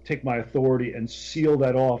to take my authority and seal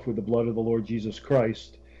that off with the blood of the Lord Jesus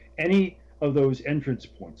Christ. Any of those entrance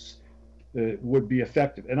points would be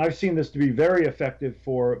effective. And I've seen this to be very effective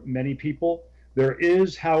for many people. There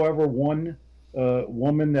is, however, one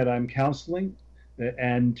woman that I'm counseling,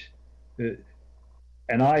 and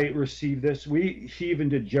I received this. She even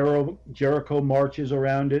did Jericho marches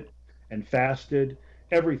around it and fasted,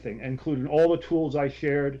 everything, including all the tools I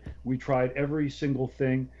shared. We tried every single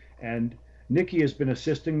thing, and Nikki has been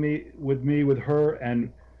assisting me with her,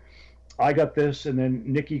 and I got this, and then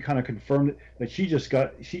Nikki kind of confirmed it, that she just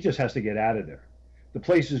has to get out of there. The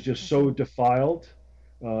place is just so defiled.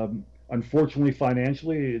 Unfortunately,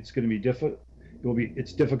 financially, it's going to be difficult.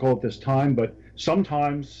 It's difficult at this time, but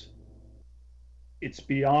sometimes it's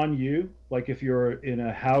beyond you. Like if you're in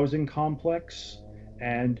a housing complex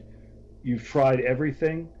and you've tried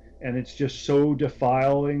everything, and it's just so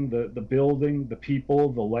defiling the building, the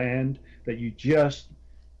people, the land, that you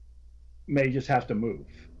may just have to move.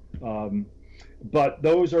 But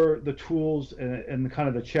those are the tools and kind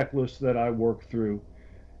of the checklist that I work through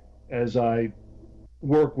as I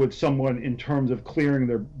work with someone in terms of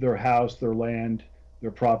clearing their house, their land,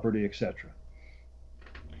 their property, etc.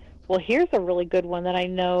 Well, here's a really good one that I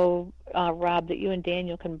know, Rob, that you and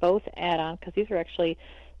Daniel can both add on, because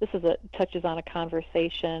touches on a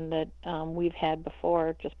conversation that we've had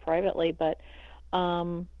before, just privately, but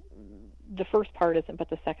the first part isn't, but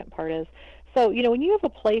the second part is. So, when you have a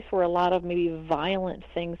place where a lot of maybe violent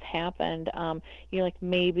things happened, like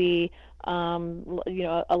maybe,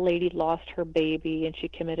 a lady lost her baby and she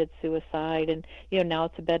committed suicide, and, now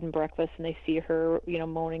it's a bed and breakfast and they see her,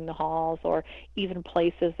 moaning the halls, or even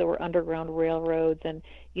places that were underground railroads, and,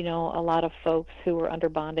 a lot of folks who were under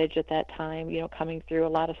bondage at that time, coming through a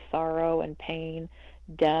lot of sorrow and pain,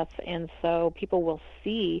 death. And so people will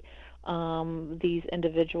see these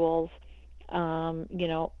individuals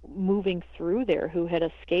moving through there who had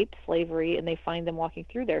escaped slavery, and they find them walking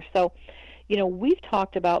through there. So, we've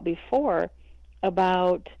talked about before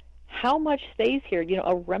about how much stays here,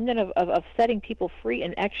 a remnant of setting people free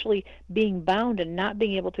and actually being bound and not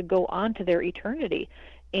being able to go on to their eternity.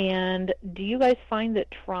 And do you guys find that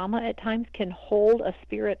trauma at times can hold a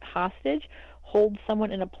spirit hostage, hold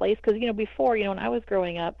someone in a place? Because, before, when I was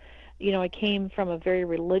growing up, I came from a very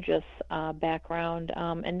religious background,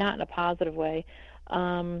 and not in a positive way,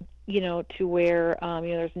 to where,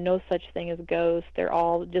 there's no such thing as ghosts. They're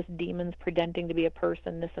all just demons pretending to be a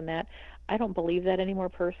person, this and that. I don't believe that anymore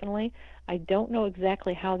personally. I don't know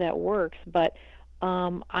exactly how that works, but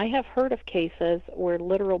I have heard of cases where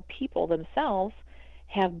literal people themselves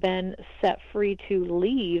have been set free to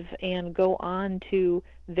leave and go on to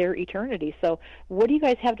their eternity. So what do you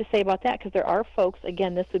guys have to say about that? Because there are folks,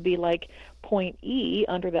 again, this would be like point E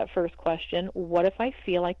under that first question. What if I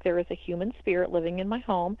feel like there is a human spirit living in my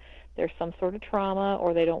home, there's some sort of trauma,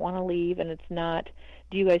 or they don't want to leave, and it's not,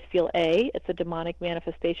 do you guys feel A, it's a demonic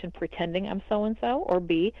manifestation pretending I'm so-and-so, or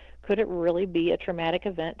B, could it really be a traumatic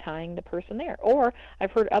event tying the person there? Or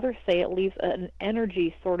I've heard others say it leaves an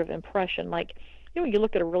energy sort of impression, like, you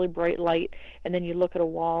look at a really bright light, and then you look at a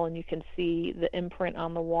wall, and you can see the imprint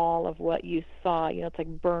on the wall of what you saw. It's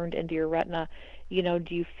like burned into your retina. Do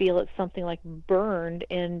you feel it's something like burned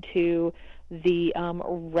into the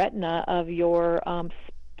retina of your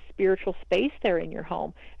spiritual space there in your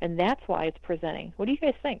home? And that's why it's presenting. What do you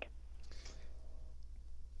guys think?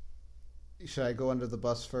 Should I go under the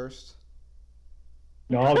bus first?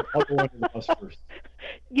 No, I'll go under the bus first.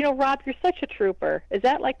 Rob, you're such a trooper. Is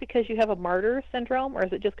that like because you have a martyr syndrome, or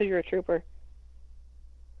is it just because you're a trooper?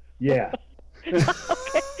 Yeah.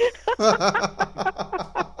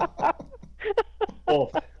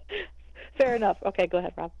 Both. Fair enough. Okay, go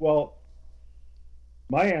ahead, Rob. Well,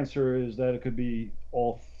 my answer is that it could be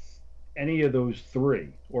any of those three,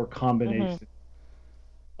 or combination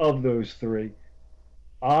of those three.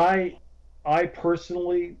 I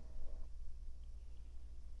personally,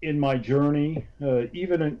 in my journey,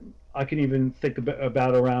 I can even think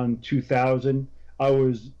about around 2000,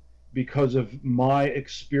 because of my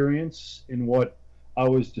experience in what I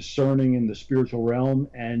was discerning in the spiritual realm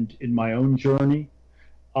and in my own journey,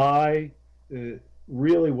 I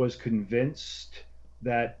really was convinced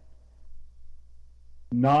that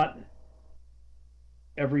not,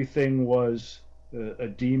 everything was a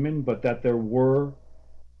demon, but that there were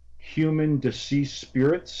human deceased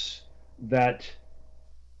spirits that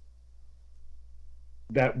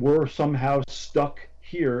were somehow stuck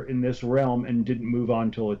here in this realm and didn't move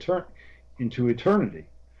on into eternity.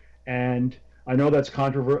 And I know that's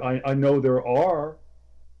controversial. I know there are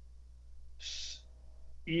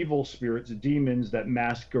evil spirits, demons that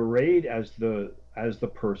masquerade as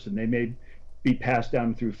the person. They may be passed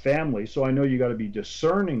down through family. So I know you got to be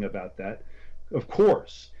discerning about that, of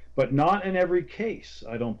course, but not in every case,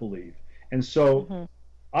 I don't believe. And so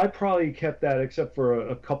I probably kept that, except for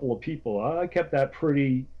a couple of people, I kept that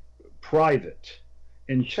pretty private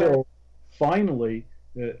until finally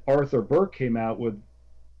Arthur Burke came out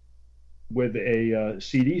with a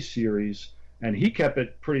CD series, and he kept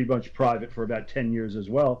it pretty much private for about 10 years as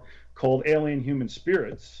well, called Alien Human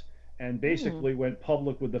Spirits, and basically went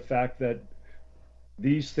public with the fact that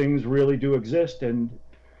these things really do exist, and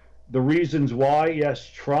the reasons why. Yes,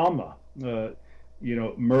 trauma,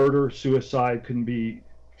 murder, suicide can be,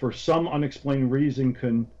 for some unexplained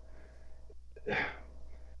reason,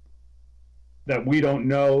 that we don't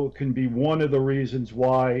know, can be one of the reasons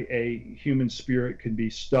why a human spirit can be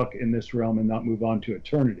stuck in this realm and not move on to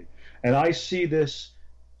eternity. And I see this,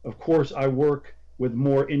 of course, I work with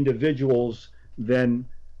more individuals than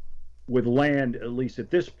with land, at least at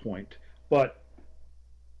this point. But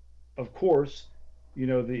of course,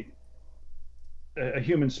 a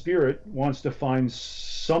human spirit wants to find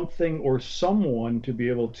something or someone to be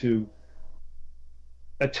able to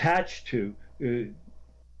attach to,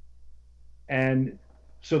 and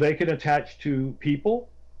so they can attach to people,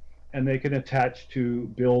 and they can attach to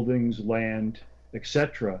buildings, land,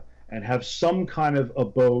 etc., and have some kind of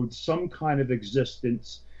abode, some kind of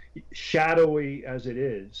existence, shadowy as it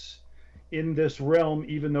is, in this realm,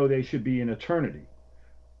 even though they should be in eternity.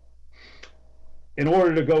 In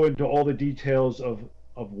order to go into all the details of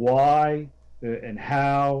why and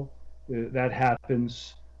how that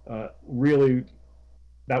happens, really,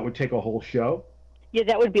 that would take a whole show. Yeah,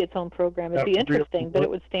 that would be its own program. It'd be interesting, but it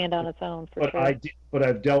would stand on its own for sure. But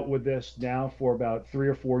I've dealt with this now for about 3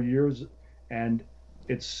 or 4 years, and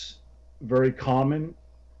it's very common.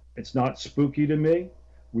 It's not spooky to me.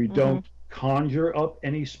 We don't conjure up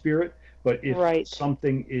any spirit, but if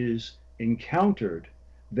something is encountered,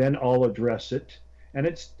 then I'll address it. And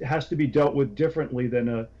it has to be dealt with differently than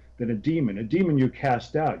a demon. A demon you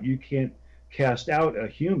cast out. You can't cast out a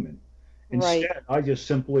human. Instead, I just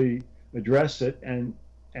simply address it and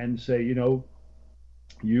say,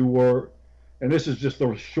 you were, and this is just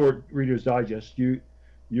the short Reader's Digest,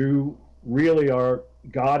 you really are,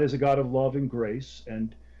 God is a God of love and grace,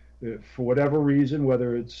 and for whatever reason,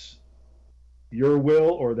 whether it's your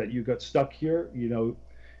will or that you got stuck here,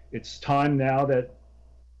 it's time now that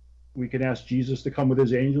we can ask Jesus to come with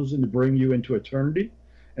his angels and to bring you into eternity.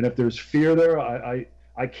 And if there's fear there,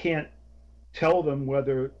 I can't tell them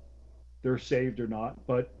whether they're saved or not,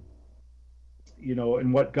 but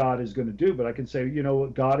and what God is going to do. But I can say,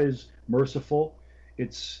 God is merciful.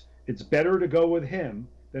 It's better to go with him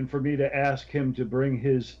than for me to ask him to bring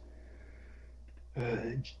his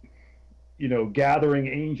gathering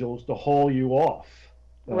angels to haul you off,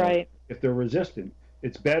 if they're resistant.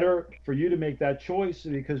 It's better for you to make that choice,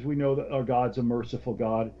 because we know that our God's a merciful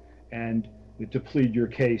God, and to plead your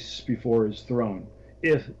case before his throne.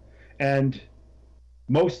 And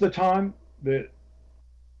most of the time,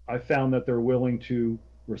 I found that they're willing to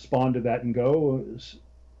respond to that and go.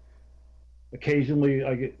 Occasionally,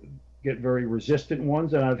 I get very resistant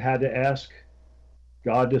ones, and I've had to ask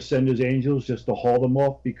God to send his angels just to haul them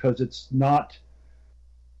off, because it's not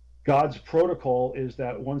God's protocol is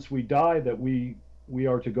that once we die, that we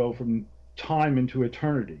are to go from time into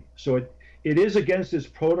eternity. So it is against his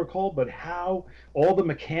protocol, but how all the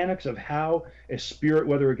mechanics of how a spirit,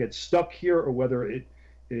 whether it gets stuck here or whether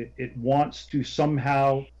it wants to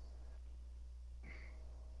somehow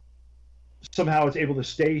it's able to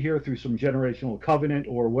stay here through some generational covenant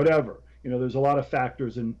or whatever. There's a lot of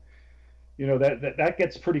factors, and that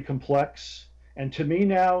gets pretty complex. And to me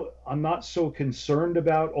now, I'm not so concerned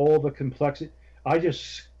about all the complexity. I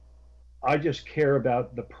just care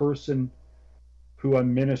about the person who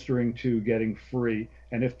I'm ministering to getting free.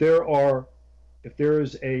 And if there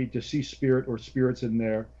is a deceased spirit or spirits in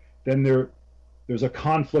there, then there's a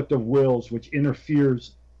conflict of wills which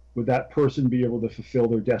interferes with that person be able to fulfill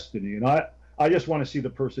their destiny. And I just want to see the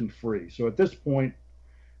person free. So at this point,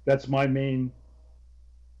 that's my main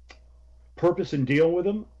purpose in dealing with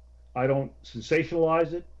them. I don't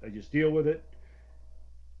sensationalize it. I just deal with it.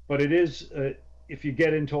 But it is, if you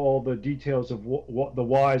get into all the details of what the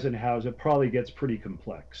whys and hows, it probably gets pretty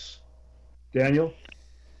complex. Daniel?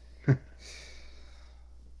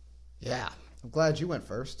 Yeah, I'm glad you went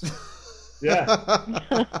first. Yeah.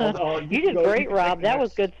 You did great, Rob. That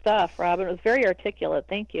was good stuff, Rob. It was very articulate.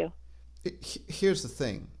 Thank you. Here's the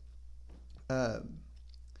thing. A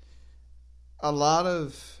lot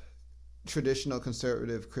of traditional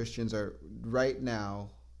conservative Christians are right now,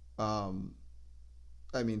 foaming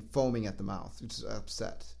at the mouth, just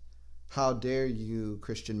upset. How dare you,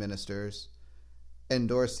 Christian ministers,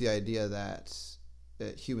 endorse the idea that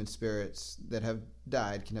human spirits that have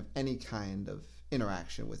died can have any kind of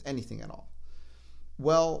interaction with anything at all?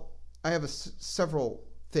 Well, I have several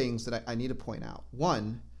things that I need to point out.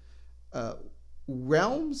 One,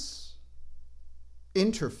 realms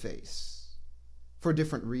interface for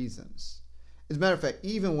different reasons. As a matter of fact,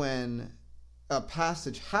 even when a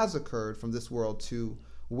passage has occurred from this world to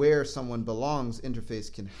where someone belongs,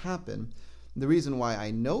 interface can happen. The reason why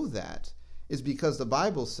I know that is because the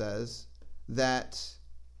Bible says that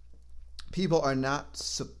people are not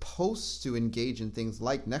supposed to engage in things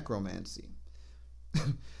like necromancy.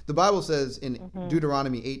 The Bible says in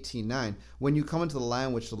Deuteronomy 18:9, when you come into the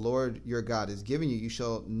land which the Lord your God is giving you, you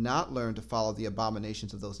shall not learn to follow the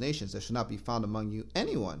abominations of those nations. There shall not be found among you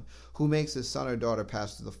anyone who makes his son or daughter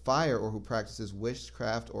pass through the fire, or who practices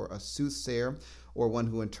witchcraft, or a soothsayer, or one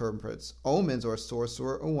who interprets omens, or a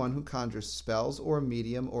sorcerer, or one who conjures spells, or a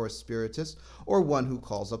medium, or a spiritist, or one who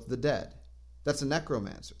calls up the dead. That's a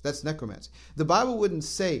necromancer. That's necromancy. The Bible wouldn't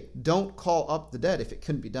say don't call up the dead if it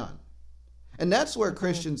couldn't be done. And that's where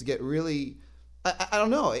Christians get really, I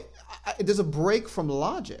don't know, there's a break from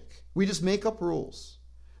logic. We just make up rules.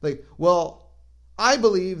 Like, well, I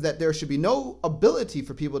believe that there should be no ability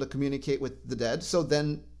for people to communicate with the dead, so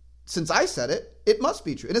then, since I said it, it must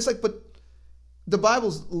be true. And it's like, but the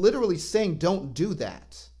Bible's literally saying don't do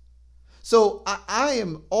that. So I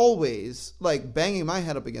am always like banging my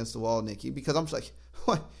head up against the wall, Nikki, because I'm just like,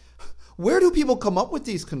 what? Where do people come up with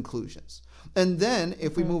these conclusions? And then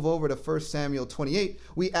if we move over to 1 Samuel 28,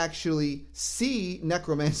 we actually see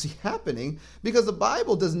necromancy happening, because the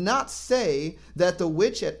Bible does not say that the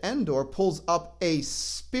witch at Endor pulls up a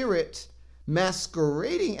spirit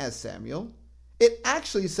masquerading as Samuel. It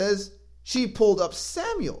actually says she pulled up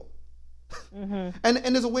Samuel. And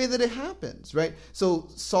there's a way that it happens, right? So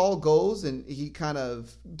Saul goes and he kind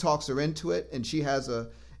of talks her into it, and she has a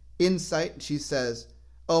insight. She says,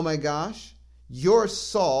 oh my gosh, you're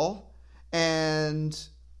Saul, and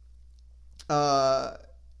what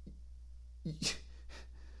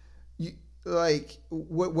are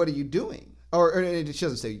you doing? Or she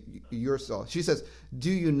doesn't say you're Saul. She says, do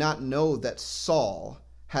you not know that Saul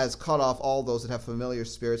has cut off all those that have familiar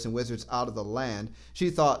spirits and wizards out of the land? She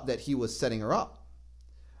thought that he was setting her up.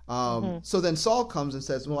 So then Saul comes and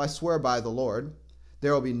says, well, I swear by the Lord,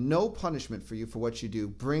 there will be no punishment for you for what you do.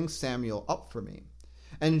 Bring Samuel up for me.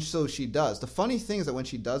 And so she does. The funny thing is that when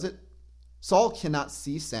she does it, Saul cannot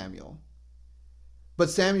see Samuel.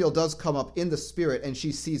 But Samuel does come up in the spirit, and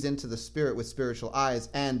she sees into the spirit with spiritual eyes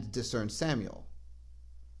and discerns Samuel.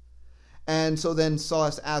 And so then Saul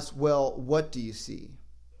has to ask, well, what do you see?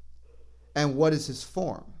 And what is his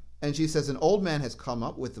form? And she says, an old man has come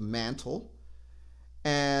up with a mantle.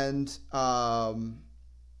 And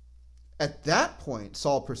at that point,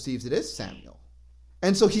 Saul perceives it is Samuel.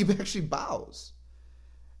 And so he actually bows.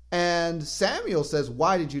 And Samuel says,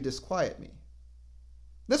 why did you disquiet me?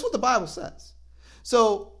 That's what the Bible says.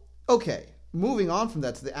 So, okay, moving on from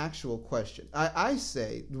that to the actual question. I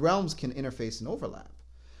say realms can interface and overlap.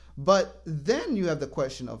 But then you have the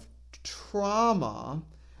question of trauma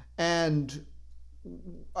and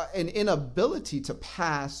an inability to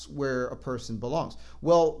pass where a person belongs.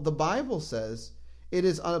 Well, the Bible says it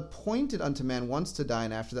is appointed unto man once to die,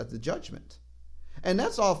 and after that the judgment. And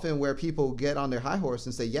that's often where people get on their high horse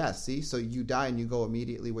and say, yeah, see, so you die and you go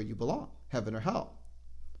immediately where you belong, heaven or hell.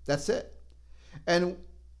 That's it. And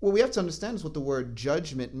what we have to understand is what the word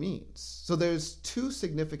judgment means. So there's two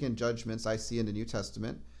significant judgments I see in the New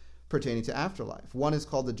Testament pertaining to afterlife. One is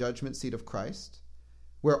called the judgment seat of Christ,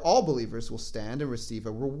 where all believers will stand and receive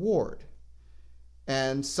a reward.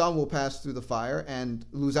 And some will pass through the fire and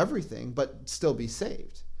lose everything, but still be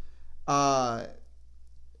saved.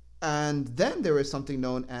 And then there is something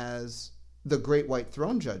known as the Great White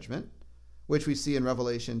Throne Judgment, which we see in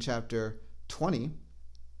Revelation chapter 20.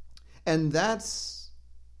 And that's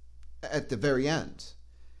at the very end.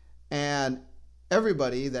 And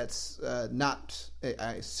everybody that's not,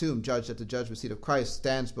 I assume, judged at the judgment seat of Christ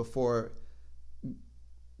stands before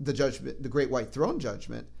the judgment, the Great White Throne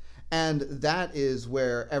Judgment. And that is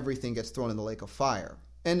where everything gets thrown in the lake of fire.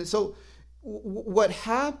 And so what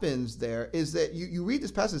happens there is that you read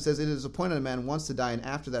this passage, it says, it is appointed a man once to die, and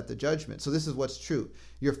after that the judgment. So this is what's true.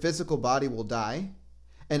 Your physical body will die,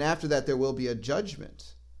 and after that there will be a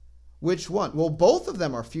judgment. Which one? Well, both of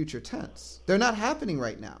them are future tense. They're not happening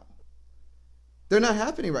right now. They're not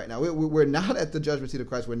happening right now. We're not at the judgment seat of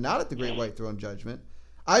Christ. We're not at the great white throne judgment.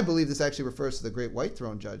 I believe this actually refers to the great white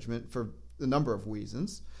throne judgment for a number of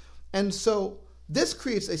reasons. And so this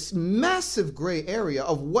creates a massive gray area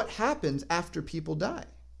of what happens after people die.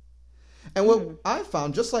 And what I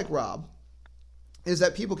found, just like Rob, is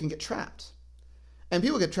that people can get trapped. And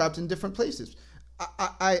people get trapped in different places.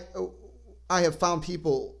 I have found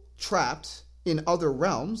people trapped in other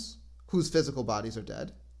realms whose physical bodies are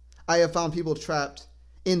dead. I have found people trapped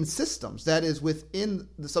in systems, that is, within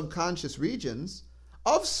the subconscious regions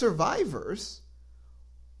of survivors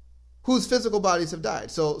whose physical bodies have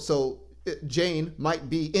died. So Jane might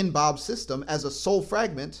be in Bob's system as a soul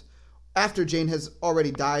fragment after Jane has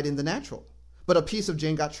already died in the natural. But a piece of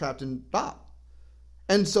Jane got trapped in Bob.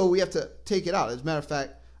 And so we have to take it out. As a matter of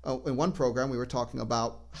fact, in one program, we were talking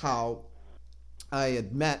about how I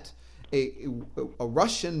had met a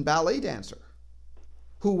Russian ballet dancer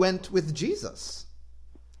who went with Jesus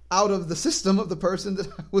out of the system of the person that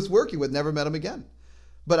I was working with, never met him again.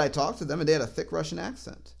 But I talked to them, and they had a thick Russian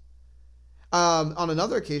accent. On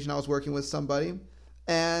another occasion, I was working with somebody,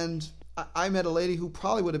 and I met a lady who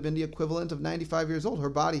probably would have been the equivalent of 95 years old. Her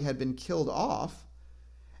body had been killed off,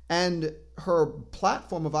 and her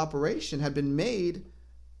platform of operation had been made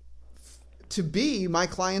to be my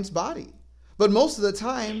client's body. But most of the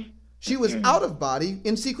time, she was out of body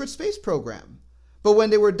in secret space program. But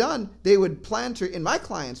when they were done, they would plant her in my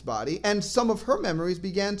client's body, and some of her memories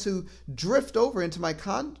began to drift over into my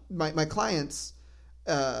client's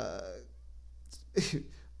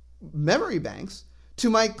memory banks to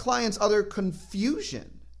my client's other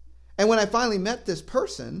confusion. And when I finally met this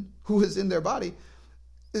person who was in their body,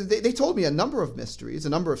 they told me a number of mysteries, a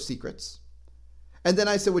number of secrets. And then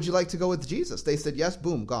I said, would you like to go with Jesus? They said, yes,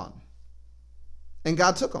 boom, gone. And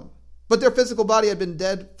God took them. But their physical body had been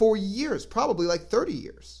dead for years, probably like 30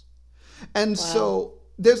 years. And so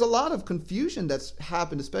there's a lot of confusion that's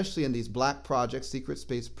happened, especially in these black projects, secret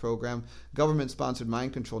space program, government-sponsored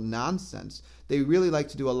mind control nonsense. They really like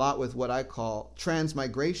to do a lot with what I call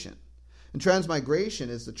transmigration. And transmigration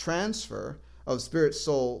is the transfer of spirit,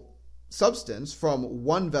 soul, substance from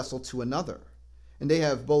one vessel to another. And they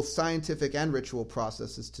have both scientific and ritual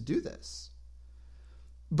processes to do this.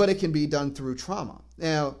 But it can be done through trauma.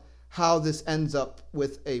 Now, how this ends up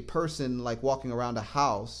with a person like walking around a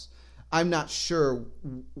house, I'm not sure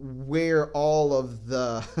where all of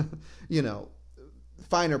the,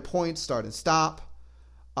 finer points start and stop.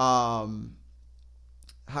 How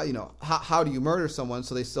do you murder someone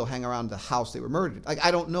so they still hang around the house they were murdered? Like,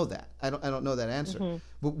 I don't know that. I don't know that answer. Mm-hmm.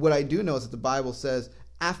 But what I do know is that the Bible says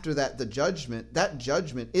after that, that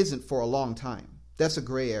judgment isn't for a long time. That's a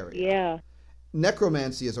gray area. Yeah.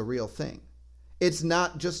 Necromancy is a real thing. It's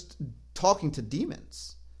not just talking to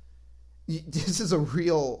demons. This is a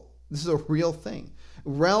real thing.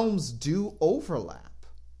 Realms do overlap.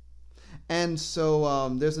 And so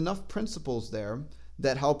there's enough principles there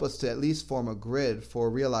that help us to at least form a grid for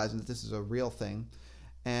realizing that this is a real thing.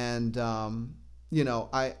 And,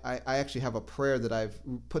 I actually have a prayer that I've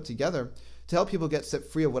put together to help people get set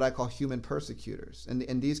free of what I call human persecutors.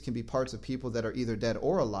 And these can be parts of people that are either dead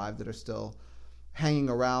or alive that are still hanging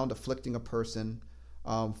around, afflicting a person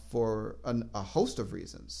for a host of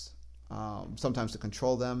reasons. Sometimes to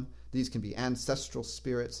control them. These can be ancestral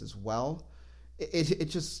spirits as well. It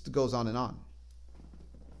just goes on and on.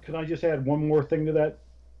 Can I just add one more thing to that?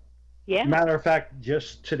 Yeah. Matter of fact,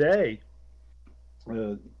 just today,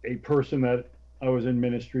 a person that I was in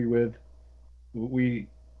ministry with, we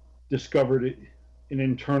discovered an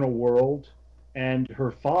internal world, and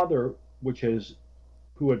her father,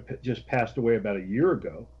 who had just passed away about a year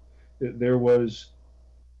ago, there was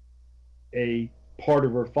a part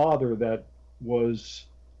of her father that was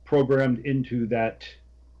programmed into that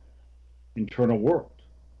internal world.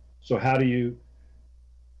 So how do you,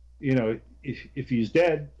 if he's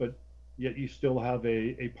dead, but yet you still have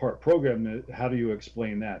a part programmed, how do you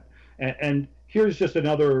explain that? And here's just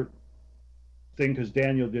another thing, because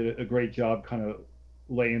Daniel did a great job kind of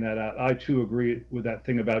laying that out. I too agree with that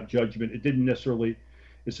thing about judgment. It didn't necessarily,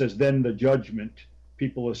 it says then the judgment.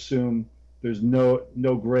 People assume there's no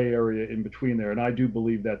gray area in between there. And I do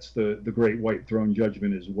believe that's the great white throne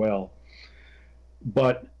judgment as well.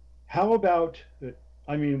 But how about,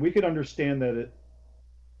 we could understand that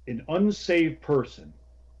an unsaved person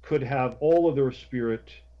could have all of their spirit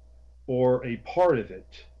or a part of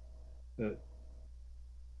it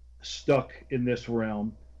stuck in this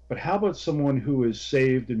realm, but how about someone who is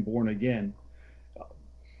saved and born again?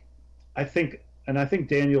 I think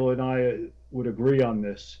Daniel and I would agree on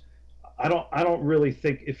this. I don't really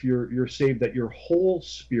think if you're saved that your whole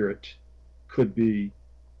spirit could be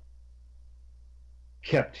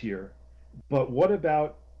kept here. But what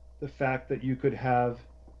about the fact that you could have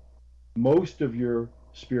most of your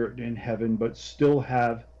spirit in heaven, but still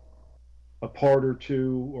have a part or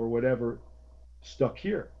two or whatever stuck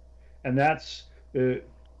here? And that's,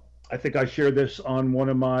 I think I shared this on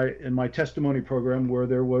in my testimony program, where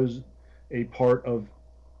there was a part of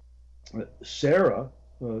Sarah,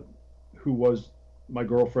 who was my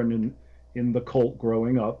girlfriend in the cult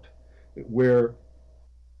growing up, where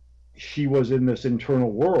she was in this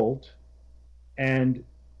internal world, and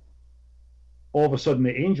all of a sudden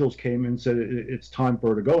the angels came and said it's time for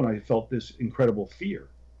her to go, and I felt this incredible fear.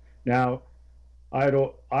 Now, I had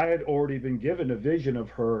already been given a vision of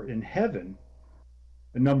her in heaven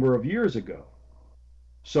a number of years ago.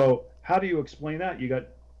 So how do you explain that? You got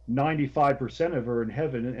 95% of her in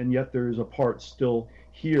heaven, and yet there's a part still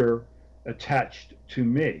here attached to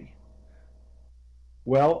me.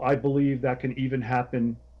 Well, I believe that can even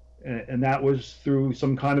happen, and that was through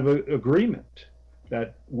some kind of agreement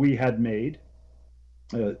that we had made,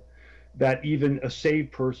 that even a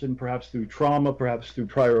saved person, perhaps through trauma, perhaps through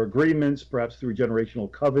prior agreements, perhaps through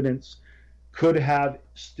generational covenants, could have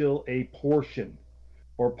still a portion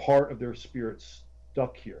or part of their spirit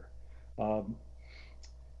stuck here.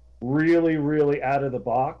 Really, really out of the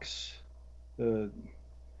box,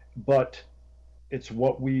 but it's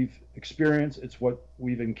what we've experienced, it's what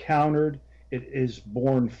we've encountered. It is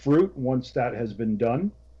borne fruit once that has been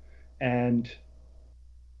done. And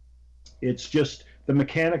it's just the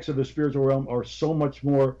mechanics of the spiritual realm are so much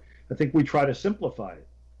more. I think we try to simplify it,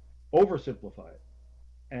 oversimplify it.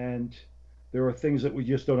 And there are things that we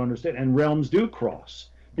just don't understand. And realms do cross,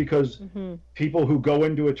 because people who go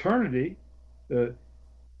into eternity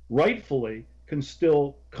rightfully can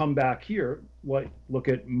still come back here. Like, look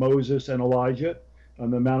at Moses and Elijah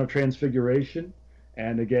on the Mount of Transfiguration.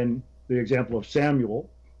 And again, the example of Samuel,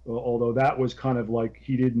 although that was kind of like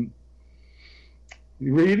he didn't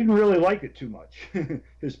really like it too much.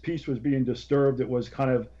 His peace was being disturbed. It was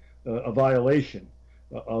kind of a violation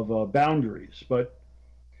of boundaries. But,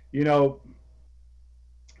 you know,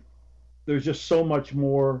 there's just so much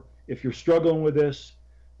more. If you're struggling with this,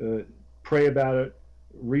 pray about it,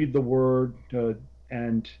 read the word,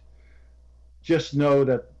 and just know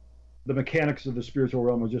that the mechanics of the spiritual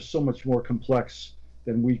realm are just so much more complex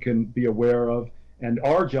than we can be aware of. And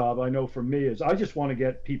our job, I know for me, is I just want to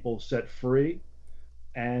get people set free.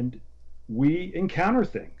 And we encounter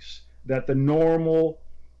things that the normal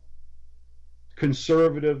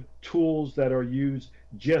conservative tools that are used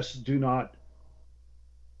just do not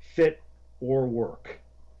fit or work.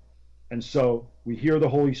 And so we hear the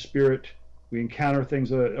Holy Spirit, we encounter things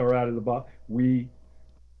that are out of the box, and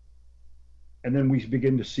then we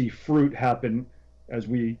begin to see fruit happen as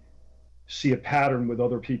we see a pattern with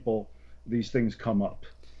other people. These things come up.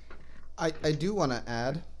 I do want to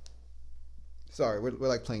add. Sorry, we're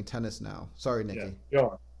like playing tennis now. Sorry, Nikki. Yeah.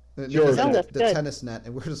 Sure. The tennis net,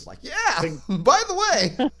 and we're just like, yeah. By the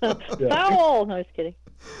way, foul. No, just kidding.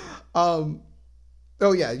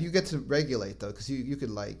 Oh yeah, you get to regulate though, because you could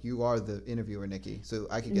you are the interviewer, Nikki, so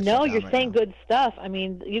I can get. No, you're saying good stuff. I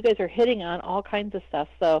mean, you guys are hitting on all kinds of stuff.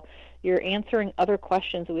 So you're answering other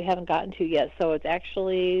questions that we haven't gotten to yet. So it's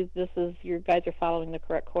actually you guys are following the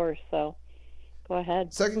correct course. So go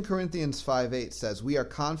ahead. 2 Corinthians 5:8 says, "We are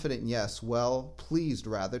confident, yes, well pleased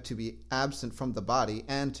rather, to be absent from the body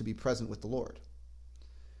and to be present with the Lord."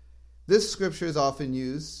 This scripture is often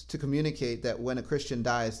used to communicate that when a Christian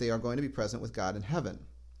dies, they are going to be present with God in heaven.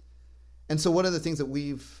 And so one of the things that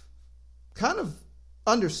we've kind of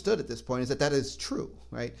understood at this point is that is true,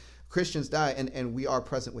 right? Christians die and we are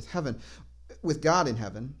present with God in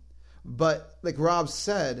heaven. But like Rob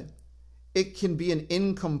said, it can be an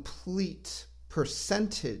incomplete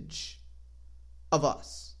percentage of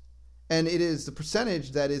us. And it is the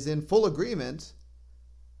percentage that is in full agreement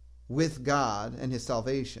with God and his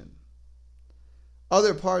salvation.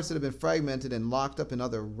 Other parts that have been fragmented and locked up in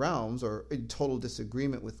other realms or in total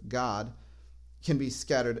disagreement with God can be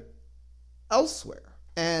scattered elsewhere.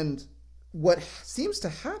 And what seems to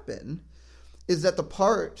happen is that the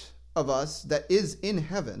part of us that is in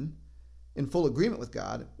heaven, in full agreement with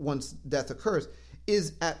God, once death occurs,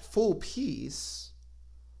 is at full peace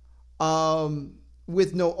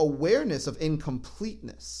with no awareness of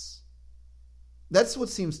incompleteness. That's what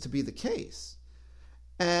seems to be the case.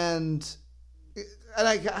 And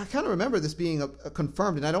I kind of remember this being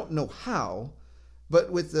confirmed, and I don't know how, But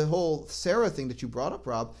with the whole Sarah thing that you brought up,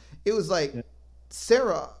 Rob, it was like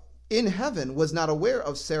Sarah in heaven was not aware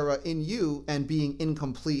of Sarah in you and being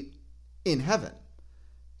incomplete in heaven.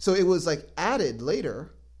 So it was like added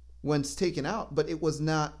later when it's taken out, but it was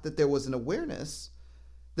not that there was an awareness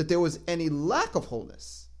that there was any lack of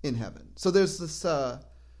wholeness in heaven. So there's this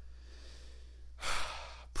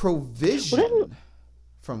provision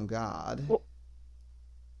from God.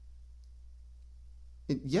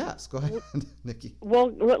 Yes, go ahead, Nikki. Well,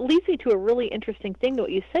 what leads me to a really interesting thing to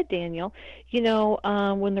what you said, Daniel.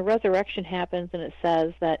 When the resurrection happens and it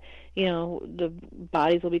says that, the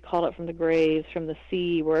bodies will be called up from the graves, from the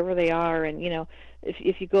sea, wherever they are, and,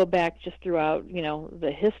 if you go back just throughout,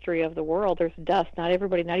 the history of the world, there's dust. Not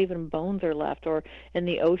everybody, not even bones are left, or in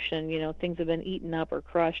the ocean, things have been eaten up or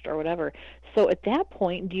crushed or whatever. So at that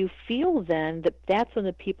point, do you feel then that that's when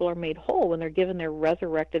the people are made whole, when they're given their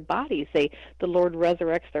resurrected bodies? The Lord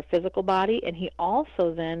resurrects their physical body, and he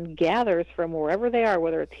also then gathers from wherever they are,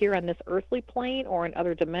 whether it's here on this earthly plane or in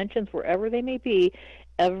other dimensions, wherever they may be,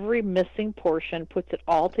 every missing portion, puts it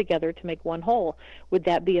all together to make one whole. Would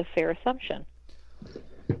that be a fair assumption?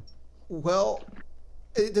 Well,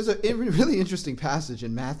 there's a really interesting passage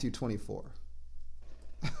in Matthew 24.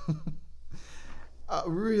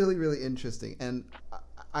 Really, really interesting. And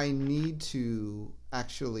I need to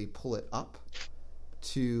actually pull it up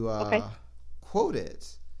to quote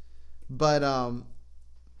it. But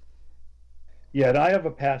yeah, and I have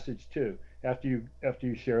a passage too after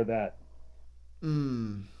you share that.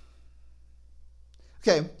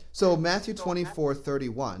 Okay, so Matthew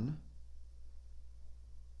 24:31.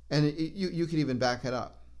 And you could even back it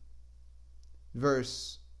up.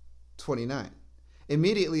 Verse 29.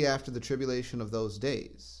 Immediately after the tribulation of those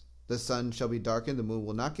days, the sun shall be darkened, the moon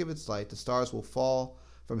will not give its light, the stars will fall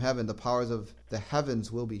from heaven, the powers of the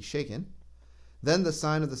heavens will be shaken. Then the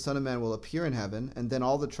sign of the Son of Man will appear in heaven, and then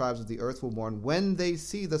all the tribes of the earth will mourn when they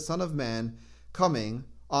see the Son of Man coming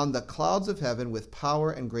on the clouds of heaven with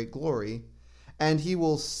power and great glory. And he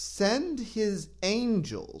will send his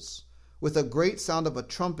angels with a great sound of a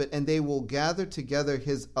trumpet, and they will gather together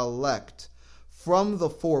his elect from the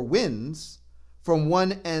four winds, from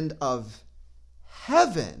one end of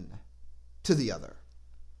heaven to the other.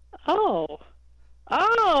 Oh,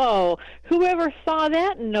 whoever saw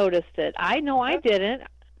that and noticed it. I know I didn't.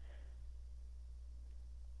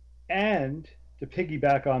 And to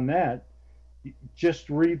piggyback on that, just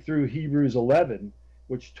read through Hebrews 11,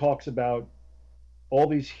 which talks about all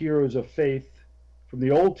these heroes of faith from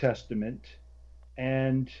the Old Testament,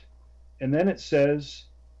 and then it says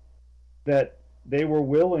that they were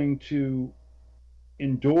willing to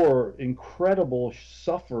endure incredible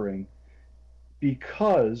suffering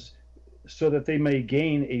so that they may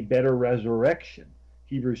gain a better resurrection.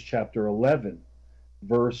 Hebrews chapter 11,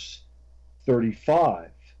 verse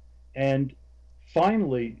 35. And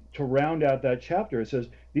finally, to round out that chapter, it says,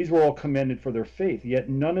 these were all commended for their faith, yet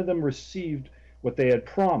none of them received what they had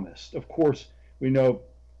promised. Of course, we know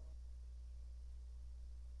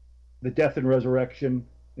the death and resurrection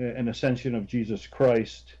and ascension of Jesus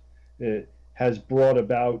Christ has brought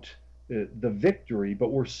about the victory,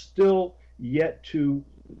 but we're still yet to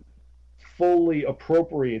fully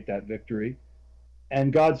appropriate that victory.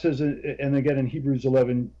 And God says, and again in Hebrews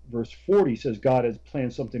 11, verse 40, says God has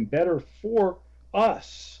planned something better for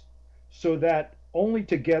us, so that only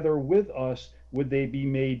together with us would they be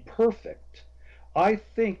made perfect. I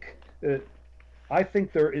think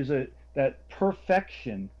there is that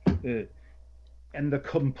perfection and the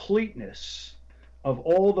completeness of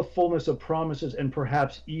all the fullness of promises, and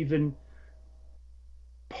perhaps even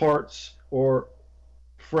parts or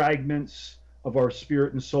fragments of our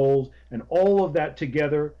spirit and souls, and all of that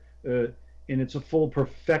together in its full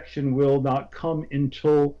perfection will not come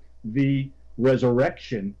until the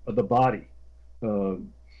resurrection of the body,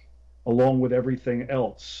 along with everything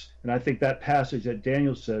else. And I think that passage that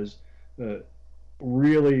Daniel says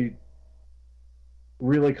really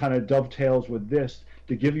kind of dovetails with this,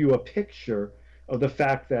 to give you a picture of the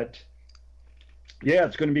fact that, yeah,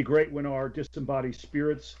 it's going to be great when our disembodied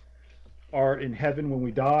spirits are in heaven when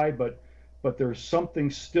we die, but there's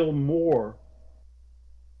something still more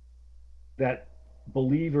that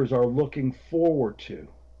believers are looking forward to,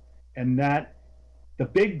 and that the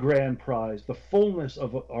big grand prize, the fullness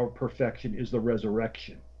of our perfection, is the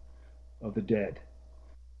resurrection of the dead.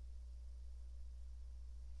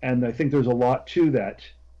 And I think there's a lot to that,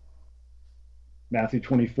 Matthew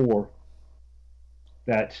 24,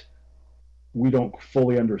 that we don't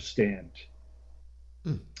fully understand.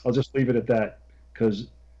 I'll just leave it at that, because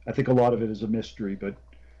I think a lot of it is a mystery, but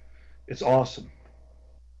it's awesome.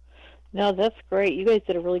 No, that's great. You guys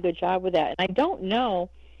did a really good job with that. And I don't know.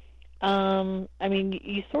 I mean,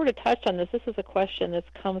 you sort of touched on this. This is a question that's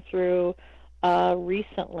come through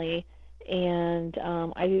recently, and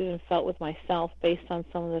I even felt with myself, based on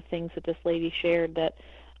some of the things that this lady shared, that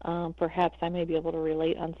perhaps I may be able to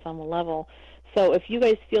relate on some level. So if you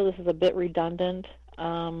guys feel this is a bit redundant,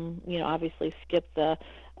 obviously skip the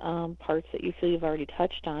parts that you feel you've already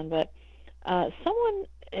touched on. But someone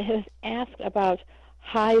has asked about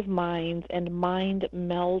hive minds and mind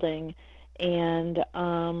melding, and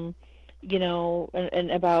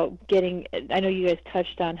and about getting, I know you guys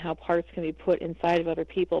touched on how parts can be put inside of other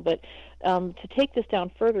people, but to take this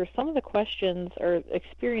down further, some of the questions or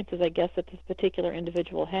experiences, I guess, that this particular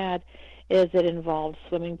individual had is it involved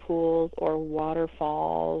swimming pools or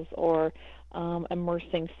waterfalls or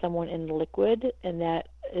immersing someone in liquid, and that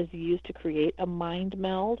is used to create a mind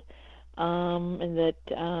meld, and that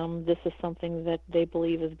this is something that they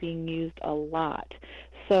believe is being used a lot.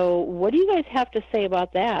 So what do you guys have to say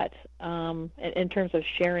about that in terms of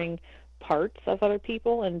sharing parts of other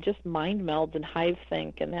people and just mind melds and hive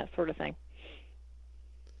think and that sort of thing?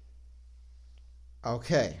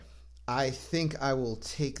 Okay. I think I will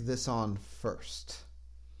take this on first.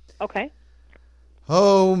 Okay.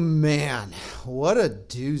 Oh, man. What a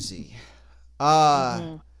doozy.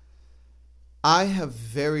 I have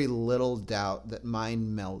very little doubt that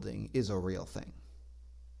mind melding is a real thing.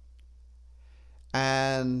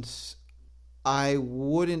 And I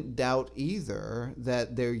wouldn't doubt either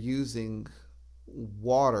that they're using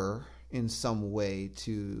water in some way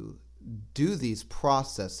to do these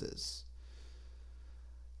processes.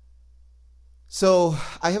 So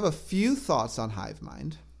I have a few thoughts on hive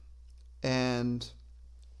mind. And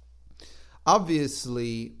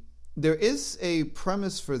obviously, there is a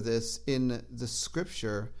premise for this in the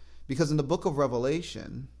scripture, because in the book of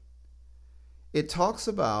Revelation, it talks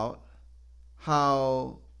about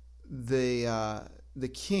how the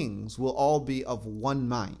kings will all be of one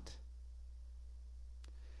mind.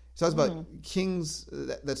 It talks about kings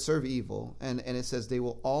that serve evil, and it says they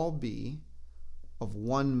will all be of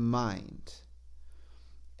one mind.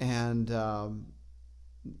 And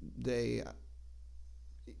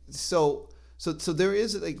so there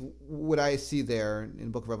is, like, what I see there in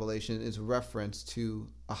the book of Revelation is reference to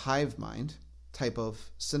a hive mind type of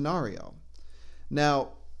scenario. Now,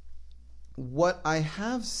 what I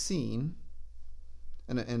have seen,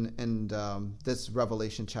 and this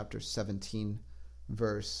Revelation chapter 17,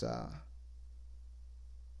 verse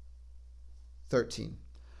 13,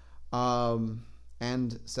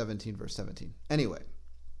 and 17, verse 17. Anyway,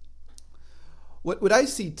 what I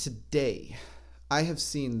see today, I have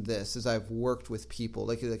seen this as I've worked with people,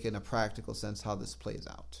 like in a practical sense, how this plays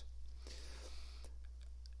out.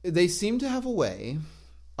 They seem to have a way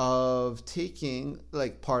of taking,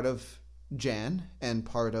 like, part of Jan and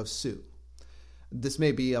part of Sue. This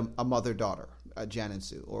may be a mother-daughter, Jan and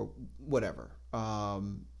Sue, or whatever.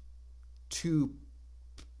 Two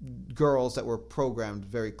girls that were programmed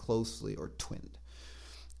very closely or twinned.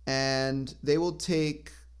 And they will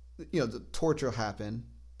take, the torture will happen,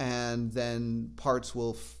 and then parts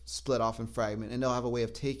will split off and fragment, and they'll have a way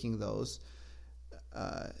of taking those.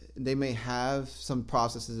 They may have some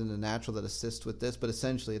processes in the natural that assist with this, but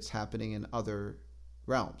essentially it's happening in other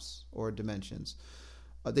realms or dimensions.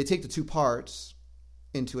 They take the two parts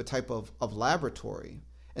into a type of laboratory,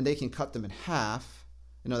 and they can cut them in half.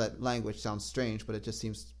 I know that language sounds strange, but it just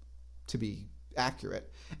seems to be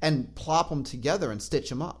accurate, and plop them together and stitch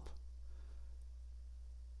them up.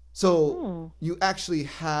 So you actually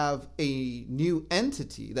have a new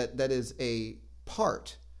entity that is a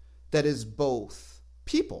part that is both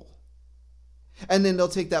people. And then they'll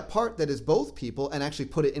take that part that is both people and actually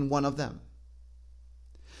put it in one of them.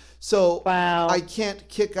 So wow. I can't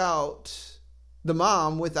kick out the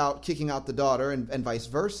mom without kicking out the daughter, and vice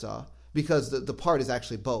versa, because the part is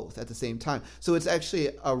actually both at the same time. So it's actually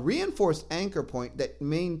a reinforced anchor point that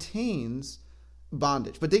maintains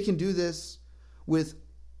bondage. But they can do this with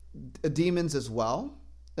demons as well.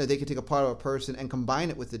 They can take a part of a person and combine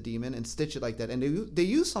it with the demon and stitch it like that. And they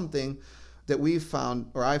use something that we've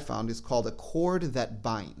found, or I found, is called a cord that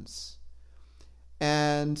binds.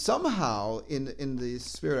 And somehow in the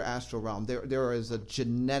spirit or astral realm, there is a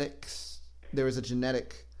genetic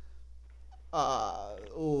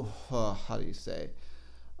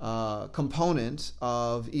component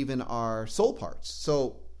of even our soul parts.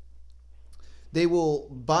 So they will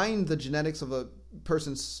bind the genetics of a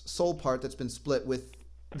person's soul part that's been split with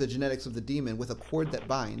the genetics of the demon with a cord that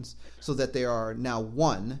binds, so that they are now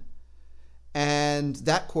one. And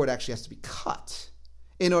that cord actually has to be cut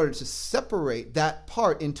in order to separate that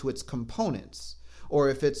part into its components. Or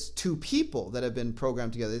if it's two people that have been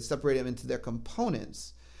programmed together, they separate them into their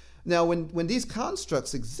components. Now, when these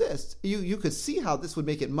constructs exist, you could see how this would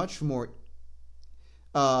make it much more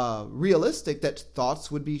realistic that thoughts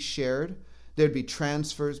would be shared. There'd be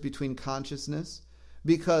transfers between consciousness,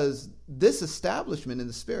 because this establishment in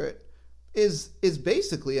the spirit is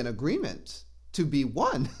basically an agreement to be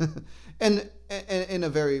one, and in a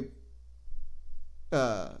very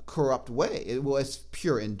corrupt way. It's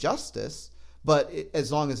pure injustice, but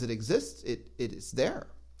as long as it exists, it is there.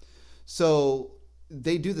 So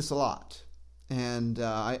they do this a lot, and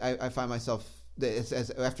I find myself,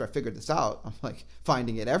 after I figured this out, I'm like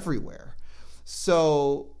finding it everywhere.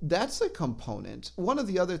 So that's a component. One of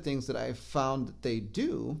the other things that I found that they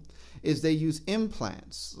do is they use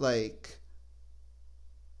implants,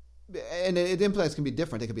 implants can be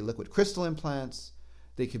different. They could be liquid crystal implants.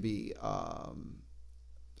 They could be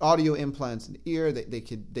audio implants in the ear. They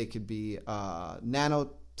could be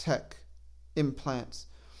nanotech implants.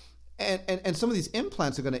 And some of these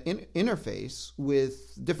implants are going to interface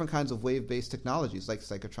with different kinds of wave-based technologies like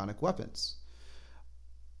psychotronic weapons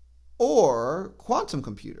or quantum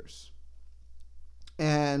computers.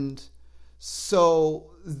 And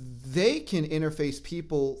so they can interface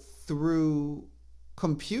people through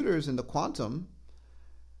computers in the quantum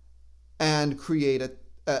and create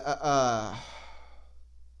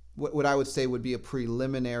what I would say would be a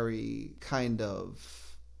preliminary kind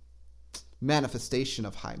of manifestation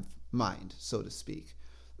of hive mind, so to speak.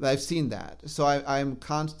 I've seen that. So I'm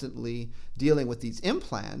constantly dealing with these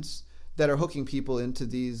implants that are hooking people into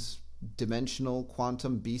these dimensional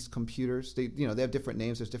quantum beast computers. They have different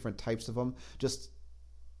names. There's different types of them. Just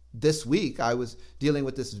this week, I was dealing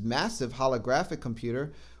with this massive holographic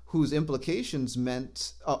computer whose implications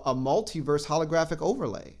meant a multiverse holographic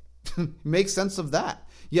overlay. Make sense of that.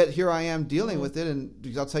 Yet here I am dealing with it,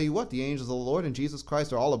 and I'll tell you what, the angels of the Lord and Jesus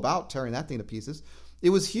Christ are all about tearing that thing to pieces. It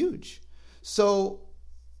was huge. So,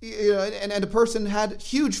 and the person had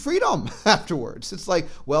huge freedom afterwards. It's like,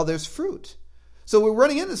 well, there's fruit. So we're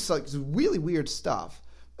running into this really weird stuff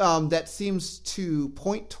that seems to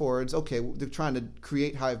point towards, okay, they're trying to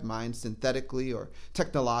create hive minds synthetically or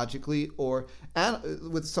technologically or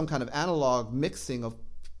with some kind of analog mixing of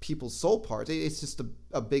people's soul parts. It's just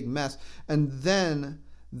a big mess. And then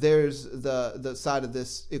there's the side of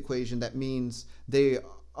this equation that means they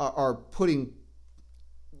are putting,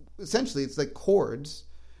 essentially, it's like cords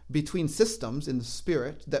between systems in the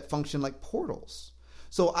spirit that function like portals.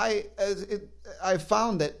 So I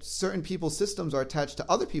found that certain people's systems are attached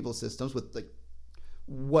to other people's systems with like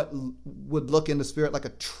what would look in the spirit like a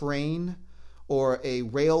train or a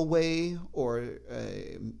railway or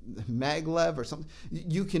a maglev or something.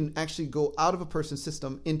 You can actually go out of a person's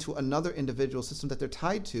system into another individual system that they're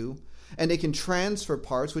tied to, and they can transfer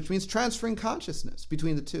parts, which means transferring consciousness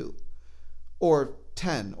between the two, or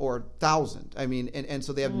 10 or 1,000. I mean, and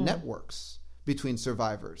so they have networks between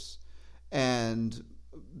survivors and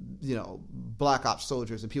black ops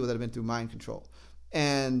soldiers and people that have been through mind control.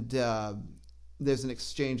 And there's an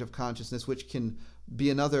exchange of consciousness, which can be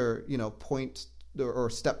another, point or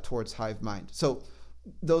step towards hive mind. So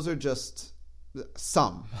those are just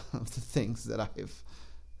some of the things that I've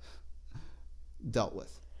dealt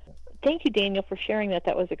with. Thank you, Daniel, for sharing that.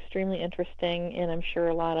 That was extremely interesting, and I'm sure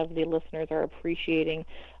a lot of the listeners are appreciating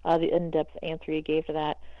the in-depth answer you gave to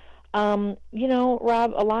that.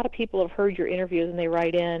 Rob, a lot of people have heard your interviews and they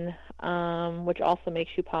write in, which also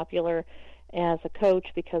makes you popular as a coach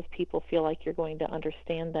because people feel like you're going to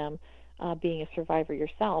understand them, being a survivor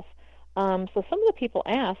yourself. So some of the people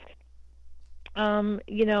ask,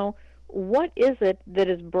 what is it that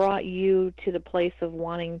has brought you to the place of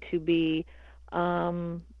wanting to be,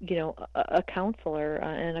 a counselor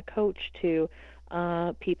and a coach to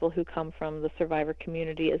people who come from the survivor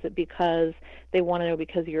community? Is it because they want to know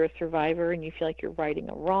because you're a survivor and you feel like you're righting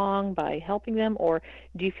a wrong by helping them, or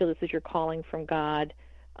do you feel this is your calling from God,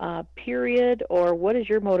 period? Or what is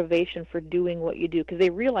your motivation for doing what you do? Because they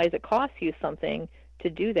realize it costs you something to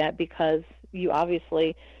do that because you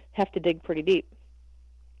obviously have to dig pretty deep.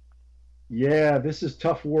 Yeah, this is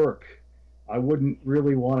tough work. I wouldn't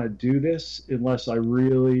really want to do this unless I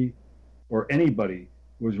really, or anybody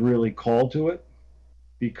was really called to it,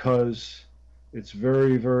 because it's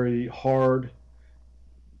very, very hard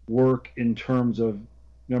work in terms of,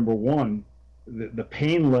 number one, the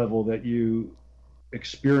pain level that you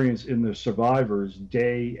experience in the survivors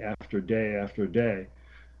day after day after day,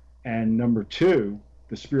 and number two,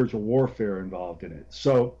 the spiritual warfare involved in it.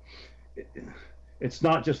 So it's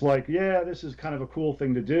not just like, yeah, this is kind of a cool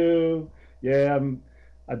thing to do. Yeah,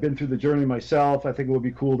 I've been through the journey myself. I think it would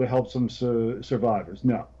be cool to help some survivors.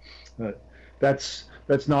 No. That's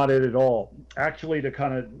not it at all. Actually, to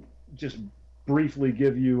kind of just briefly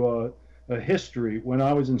give you a history, when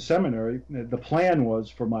I was in seminary, the plan was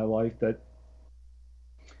for my life that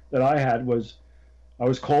I had was I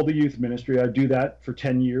was called to youth ministry. I'd do that for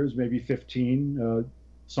 10 years, maybe 15,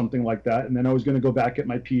 something like that. And then I was going to go back at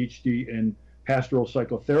my PhD in pastoral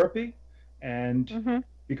psychotherapy. And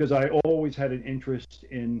because I always had an interest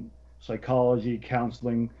in psychology,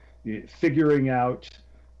 counseling, figuring out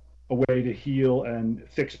a way to heal and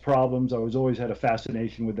fix problems. I was always had a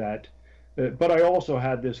fascination with that. But I also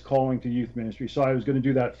had this calling to youth ministry. So I was going to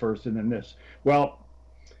do that first and then this. Well,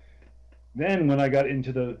 then when I got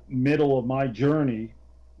into the middle of my journey,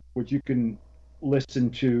 which you can listen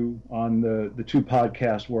to on the two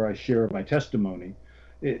podcasts where I share my testimony,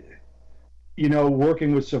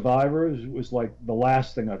 working with survivors was like the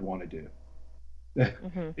last thing I'd want to do.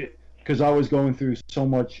 Because I was going through so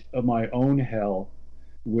much of my own hell,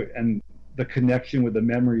 and the connection with the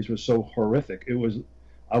memories was so horrific. It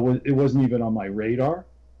wasn't even on my radar.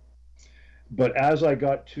 But as I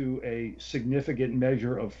got to a significant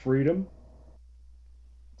measure of freedom,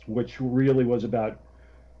 which really was about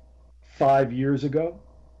 5 years ago,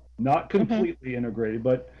 not completely integrated,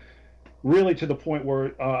 but really to the point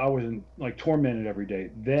where I wasn't like tormented every day.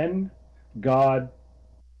 Then God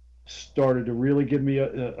started to really give me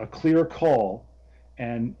a clear call,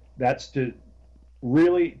 and that's to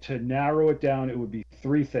narrow it down. It would be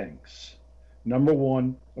three things. Number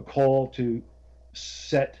one, a call to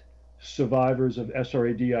set survivors of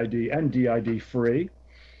SRA, DID, and DID free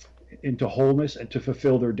into wholeness and to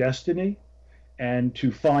fulfill their destiny, and to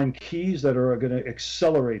find keys that are going to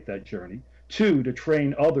accelerate that journey. Two, to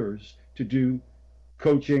train others to do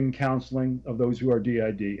coaching, counseling of those who are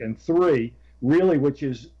DID. And three, really, which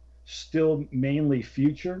is still mainly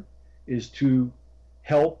future, is to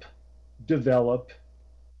help develop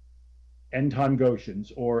end time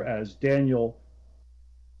Goshens, or as Daniel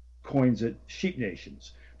coins it, sheep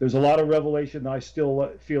nations. There's a lot of revelation. I still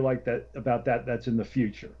feel like that about that's in the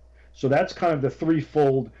future. So that's kind of the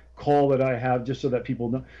threefold call that I have, just so that people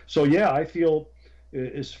know. So yeah, I feel,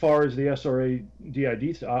 as far as the SRA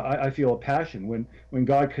DID, I feel a passion when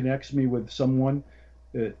God connects me with someone.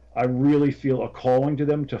 I really feel a calling to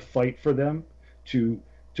them, to fight for them, to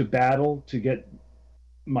battle, to get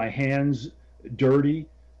my hands dirty,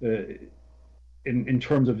 in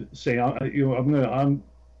terms of saying,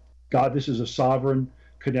 God, this is a sovereign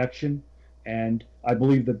connection, and I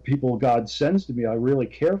believe that people God sends to me, I really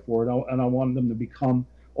care for, and I want them to become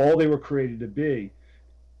all they were created to be,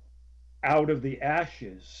 out of the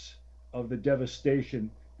ashes of the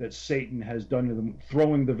devastation that Satan has done to them,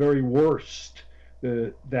 throwing the very worst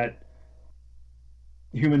that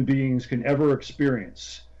human beings can ever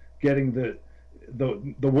experience, getting the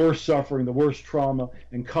worst suffering, the worst trauma,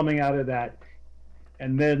 and coming out of that,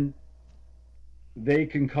 and then they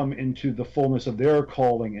can come into the fullness of their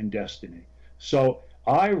calling and destiny. So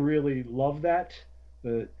I really love that.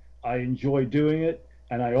 I enjoy doing it,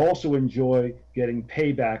 and I also enjoy getting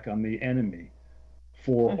payback on the enemy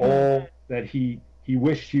for all that he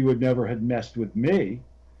wished he would never have messed with me,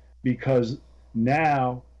 because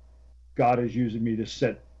now God is using me to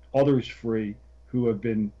set others free who have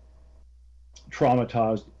been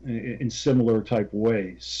traumatized in similar type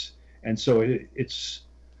ways. And so it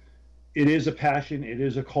is a passion, it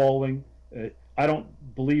is a calling. I don't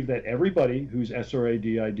believe that everybody who's SRA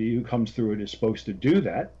DID who comes through it is supposed to do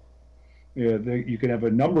that. You can have a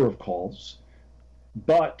number of calls,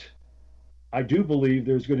 but I do believe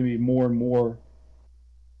there's going to be more and more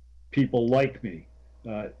people like me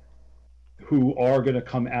who are going to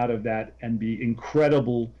come out of that and be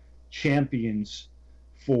incredible champions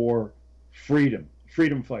for freedom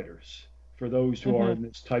fighters, for those who are in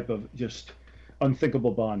this type of just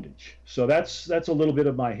unthinkable bondage. So that's a little bit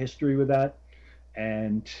of my history with that.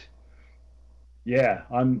 And yeah,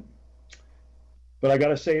 but I got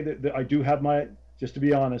to say that I do have just to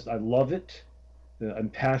be honest, I love it. I'm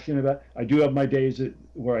passionate about it. I do have my days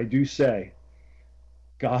where I do say,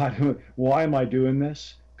 God, why am I doing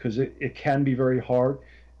this? Because it can be very hard,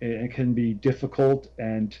 and it can be difficult.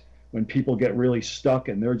 And when people get really stuck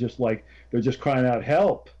and they're just crying out,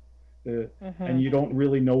 help, and you don't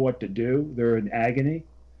really know what to do, they're in agony.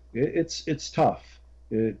 It's tough.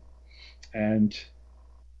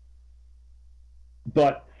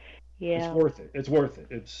 But yeah, it's worth it. It's worth it.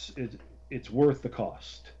 It's worth the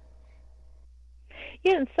cost.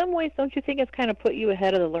 Yeah, in some ways, don't you think it's kind of put you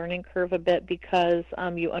ahead of the learning curve a bit, because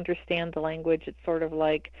you understand the language? It's sort of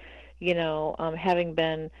like, having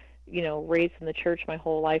been, raised in the church my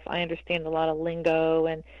whole life, I understand a lot of lingo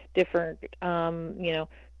and different,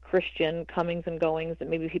 Christian comings and goings that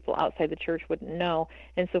maybe people outside the church wouldn't know.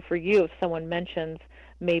 And so for you, if someone mentions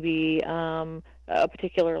maybe a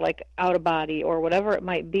particular like out of body or whatever it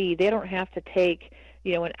might be, they don't have to take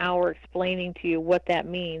an hour explaining to you what that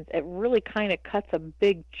means. It really kind of cuts a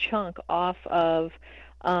big chunk off of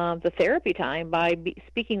the therapy time by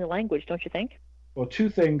speaking the language, don't you think? Well, two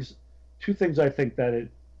things I think that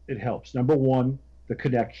it helps. Number one, the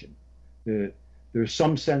connection. There's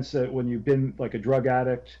some sense that when you've been like a drug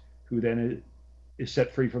addict who then is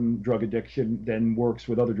set free from drug addiction, then works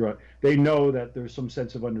with other drugs, they know that there's some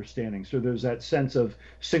sense of understanding. So there's that sense of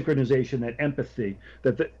synchronization, that empathy,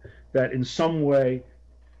 that in some way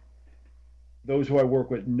those who I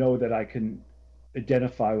work with know that I can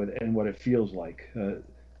identify with and what it feels like.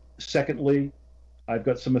 Secondly, I've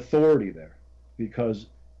got some authority there because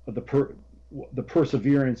of the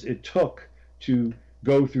perseverance it took to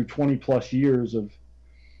go through 20 plus years of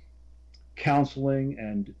counseling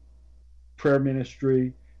and prayer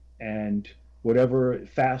ministry and whatever,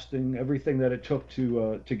 fasting, everything that it took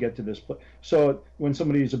to get to this place. So when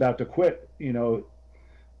somebody is about to quit,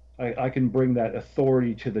 I can bring that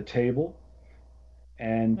authority to the table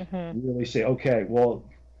and really say, okay, well,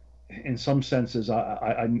 in some senses,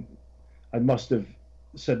 I must have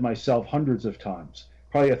said myself hundreds of times,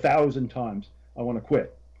 probably 1,000 times, I want to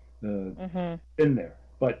quit. In there,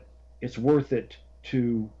 but it's worth it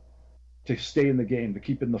to stay in the game, to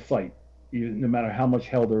keep in the fight, no matter how much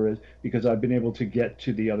hell there is, because I've been able to get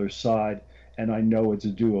to the other side, and I know it's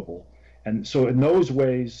doable. And so in those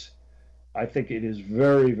ways, I think it is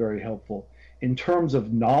very, very helpful. In terms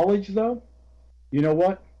of knowledge, though, you know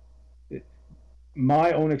what?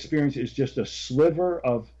 My own experience is just a sliver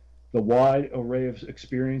of the wide array of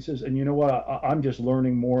experiences, and you know what? I'm just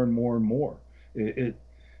learning more and more and more.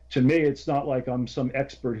 To me, it's not like I'm some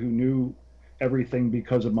expert who knew everything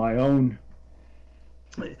because of my own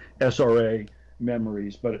SRA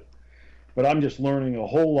memories, but I'm just learning a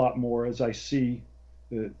whole lot more as I see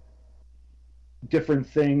different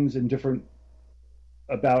things and different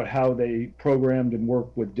about how they programmed and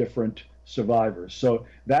worked with different survivors. So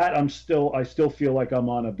that I still feel like I'm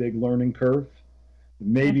on a big learning curve.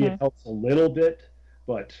 Maybe it helps a little bit,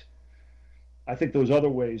 but I think those other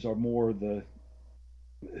ways are more the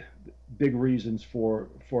big reasons for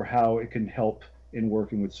how it can help in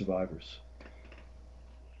working with survivors.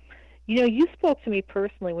 You spoke to me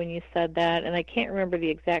personally when you said that, and I can't remember the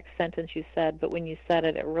exact sentence you said, but when you said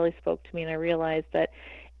it, it really spoke to me, and I realized that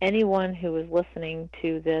anyone who was listening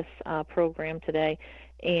to this program today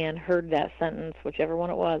and heard that sentence, whichever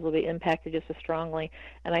one it was, will be impacted just as strongly.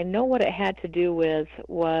 And I know what it had to do with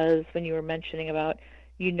was when you were mentioning about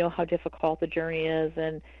how difficult the journey is,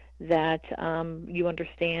 and that you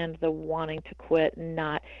understand the wanting to quit and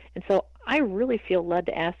not. And so I really feel led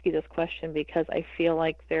to ask you this question because I feel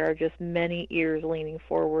like there are just many ears leaning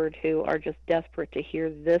forward who are just desperate to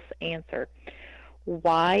hear this answer.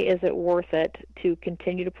 Why is it worth it to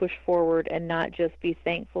continue to push forward and not just be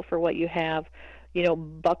thankful for what you have,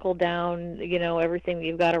 buckle down, everything that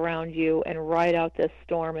you've got around you and ride out this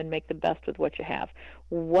storm and make the best with what you have?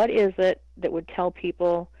 What is it that would tell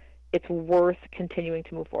people it's worth continuing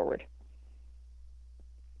to move forward?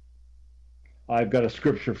 I've got a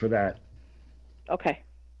scripture for that. Okay.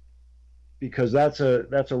 Because that's a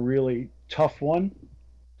really tough one.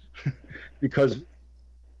 Because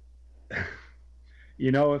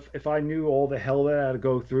if I knew all the hell that I had to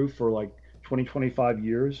go through for like 25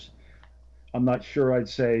 years, I'm not sure I'd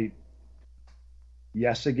say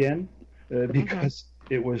yes again, because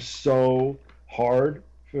it was so hard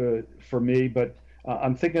for me. But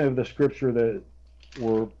I'm thinking of the scripture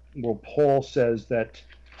where Paul says that,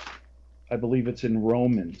 I believe it's in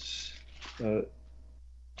Romans, or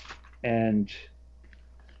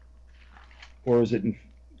is it in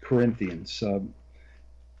Corinthians?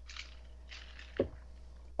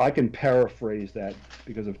 I can paraphrase that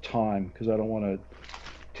because of time, because I don't want to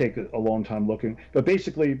take a long time looking. But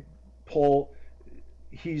basically, Paul,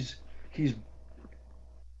 he's in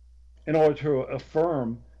order to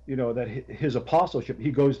affirm, that his apostleship, he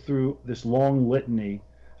goes through this long litany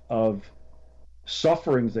of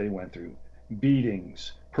sufferings that he went through,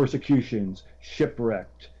 beatings, persecutions,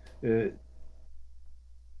 shipwrecked,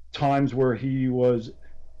 times where he was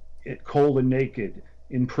cold and naked,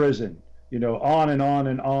 in prison, on and on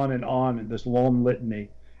and on and on in this long litany.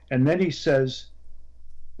 And then he says,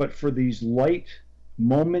 but for these light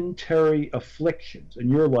momentary afflictions. And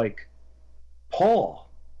you're like, Paul,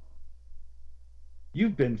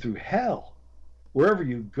 you've been through hell. Wherever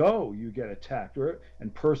you go, you get attacked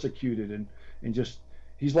and persecuted, and just,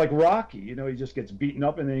 he's like Rocky, he just gets beaten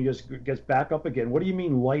up and then he just gets back up again. What do you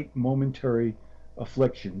mean light momentary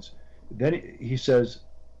afflictions. Then he says,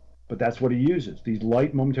 but that's what he uses. These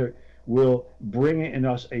light momentary will bring in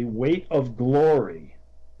us a weight of glory.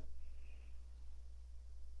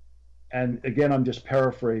 And again, I'm just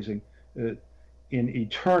paraphrasing, in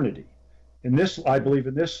eternity. In this, I believe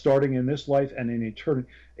in this, starting in this life and in eternity,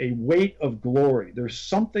 a weight of glory. There's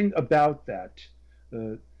something about that,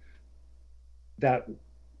 that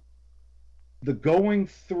the going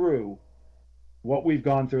through what we've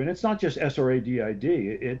gone through, and it's not just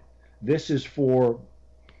SRADID. This is for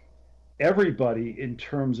everybody in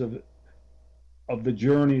terms of the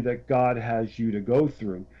journey that God has you to go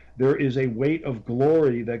through. There is a weight of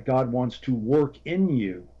glory that God wants to work in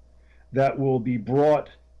you that will be brought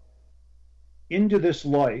into this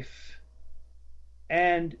life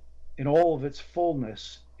and in all of its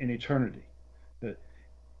fullness in eternity.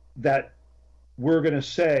 That we're going to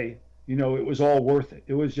say, you know, it was all worth it.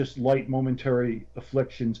 It was just light momentary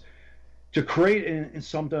afflictions to create in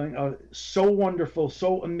something so wonderful,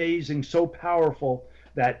 so amazing, so powerful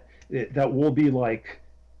that will be like,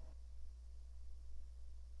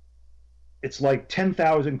 it's like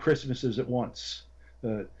 10,000 Christmases at once.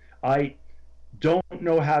 I don't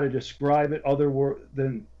know how to describe it other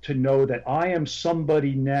than to know that I am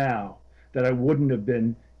somebody now that I wouldn't have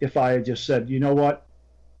been if I had just said, you know what,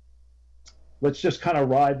 let's just kind of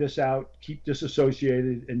ride this out, keep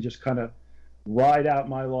disassociated, and just kind of ride out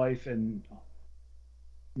my life and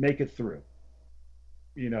make it through,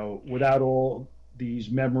 you know, without all these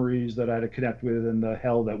memories that I had to connect with and the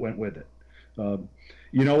hell that went with it.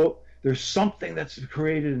 You know, there's something that's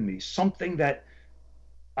created in me, something that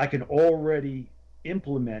I can already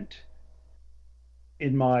implement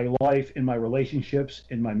in my life, in my relationships,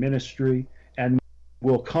 in my ministry, and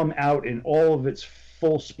will come out in all of its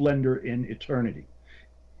full splendor in eternity.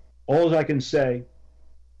 All I can say,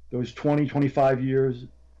 those 20, 25 years,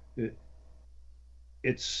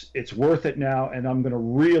 it's worth it now, and I'm going to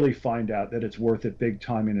really find out that it's worth it big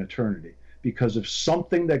time in eternity because of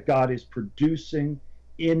something that God is producing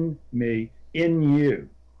in me, in you.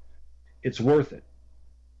 It's worth it.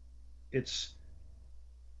 It's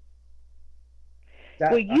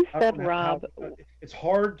that, well, you said, Rob, it's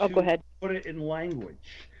hard to go ahead. Put it in language,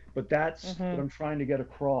 but that's what I'm trying to get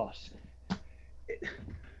across.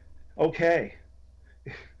 Okay,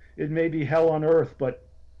 it may be hell on earth, but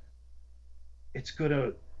it's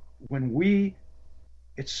gonna,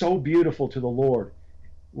 it's so beautiful to the Lord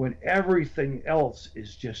when everything else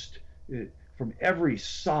is just, from every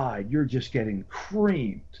side, you're just getting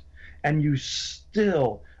creamed, and you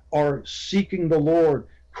still are seeking the Lord,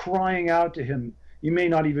 crying out to him. You may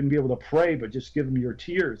not even be able to pray, but just give him your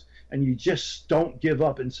tears, and you just don't give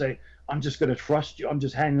up and say, I'm just going to trust you. I'm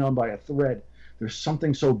just hanging on by a thread. There's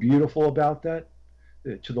something so beautiful about that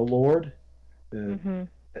to the Lord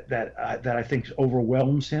that I think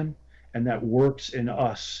overwhelms him, and that works in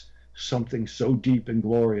us something so deep and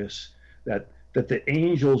glorious that the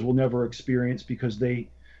angels will never experience because they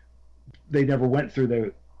never went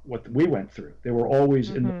through what we went through. They were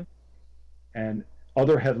always in and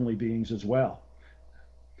other heavenly beings as well.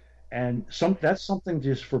 And that's something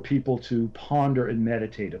just for people to ponder and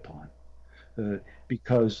meditate upon,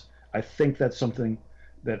 because I think that's something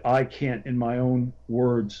that I can't, in my own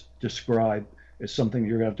words, describe as something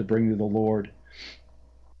you're going to have to bring to the Lord.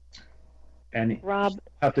 And Rob, you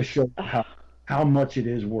have to show how much it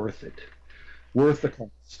is worth it, worth the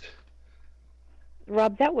cost.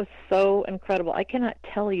 Rob, that was so incredible. I cannot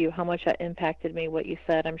tell you how much that impacted me, what you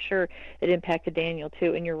said. I'm sure it impacted Daniel,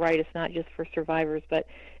 too. And you're right, it's not just for survivors, but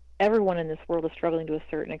everyone in this world is struggling to a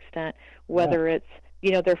certain extent, whether it's,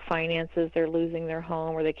 you know, their finances, they're losing their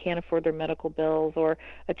home, or they can't afford their medical bills, or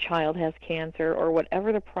a child has cancer, or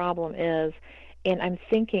whatever the problem is. And I'm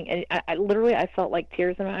thinking, and I felt like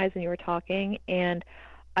tears in my eyes when you were talking, and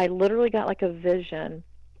I literally got like a vision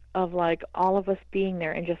of like all of us being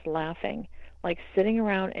there and just laughing, like sitting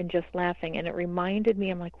around and just laughing. And it reminded me,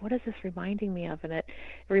 I'm like, what is this reminding me of? And it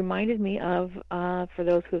reminded me of, for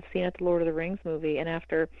those who have seen it, the Lord of the Rings movie. And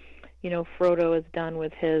after, you know, Frodo is done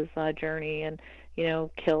with his journey and, you know,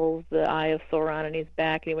 kills the Eye of Sauron, and he's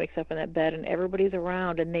back, and he wakes up in that bed, and everybody's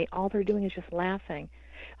around, and all they're doing is just laughing.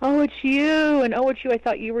 Oh, it's you, and oh, it's you. I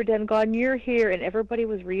thought you were dead and gone, and you're here. And everybody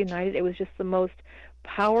was reunited. It was just the most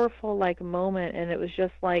powerful, like, moment, and it was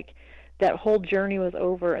just like that whole journey was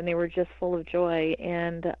over, and they were just full of joy.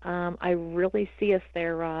 And I really see us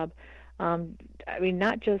there, Rob. I mean,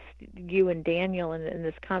 not just you and Daniel in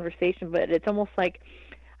this conversation, but it's almost like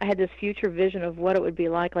I had this future vision of what it would be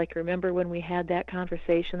like. Like, remember when we had that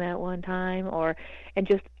conversation that one time? And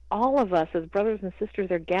just all of us as brothers and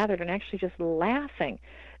sisters are gathered and actually just laughing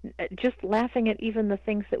at even the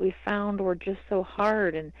things that we found were just so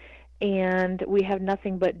hard, and we have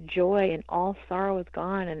nothing but joy, and all sorrow is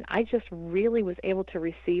gone. And I just really was able to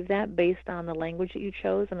receive that based on the language that you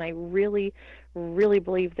chose, and I really, really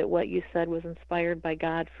believe that what you said was inspired by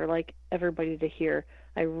God for like everybody to hear.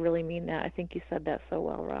 I really mean that. I think you said that so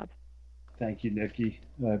well, Rob. Thank you, Nikki.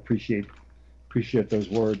 I appreciate those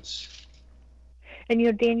words.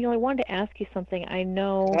 And Daniel, I wanted to ask you something. I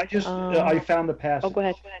know I found the passage. Oh, go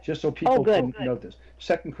ahead. Just so people can note this.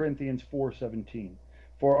 2 Corinthians 4:17.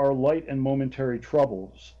 For our light and momentary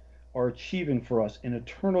troubles are achieving for us an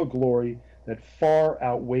eternal glory that far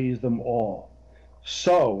outweighs them all.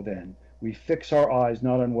 So then, we fix our eyes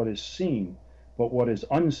not on what is seen, but what is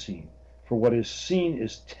unseen. For what is seen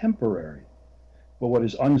is temporary, but what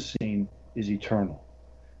is unseen is eternal.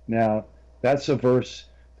 Now, that's a verse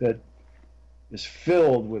that is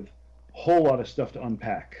filled with a whole lot of stuff to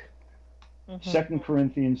unpack. 2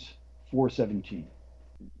 Corinthians 4:17.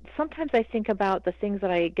 Sometimes I think about the things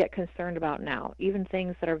that I get concerned about now, even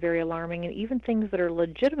things that are very alarming and even things that are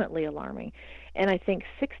legitimately alarming. And I think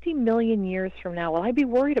 60 million years from now, will I be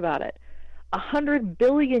worried about it? 100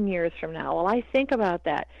 billion years from now, will I think about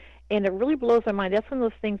that? And it really blows my mind. That's one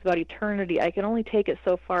of those things about eternity. I can only take it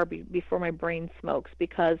so far before my brain smokes,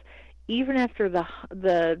 because even after the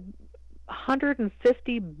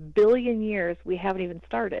 150 billion years, we haven't even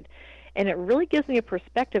started. And it really gives me a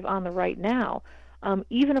perspective on the right now.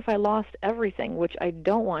 Even if I lost everything, which I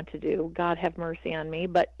don't want to do, God have mercy on me,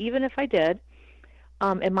 but even if I did,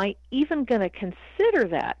 am I even going to consider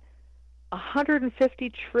that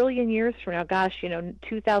 150 trillion years from now? Gosh,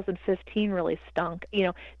 2015 really stunk.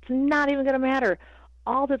 It's not even going to matter.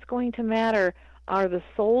 All that's going to matter are the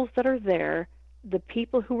souls that are there, the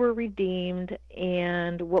people who were redeemed,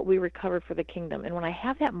 and what we recovered for the kingdom. And when I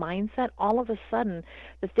have that mindset, all of a sudden,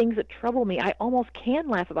 the things that trouble me, I almost can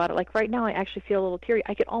laugh about it. Like right now, I actually feel a little teary.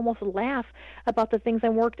 I could almost laugh about the things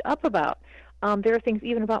I'm worked up about. There are things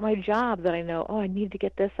even about my job that I know, I need to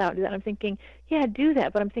get this out. And I'm thinking, yeah, do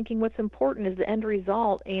that. But I'm thinking what's important is the end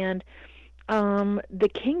result and the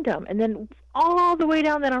kingdom. And then all the way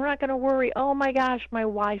down, then I'm not going to worry, oh my gosh, my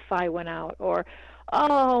Wi-Fi went out, or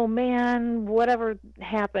oh man, whatever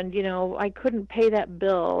happened, I couldn't pay that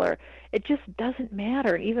bill, or it just doesn't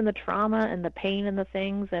matter. Even the trauma and the pain and the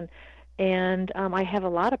things, and I have a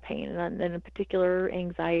lot of pain, and in particular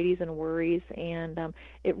anxieties and worries, and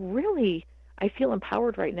it really, I feel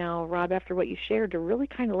empowered right now, Rob, after what you shared, to really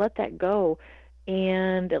kind of let that go.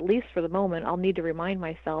 And at least for the moment, I'll need to remind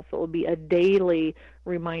myself. It will be a daily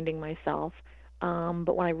reminding myself.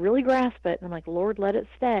 But when I really grasp it, and I'm like, Lord, let it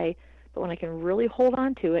stay. But when I can really hold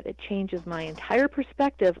on to it, it changes my entire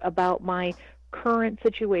perspective about my current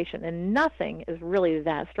situation. And nothing is really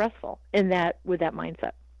that stressful with that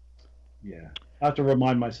mindset. Yeah. I have to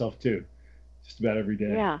remind myself, too, just about every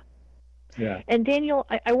day. Yeah. Yeah. And Daniel,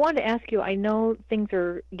 I wanted to ask you, I know things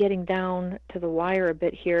are getting down to the wire a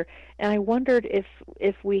bit here, and I wondered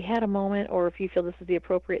if we had a moment, or if you feel this is the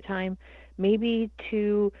appropriate time, maybe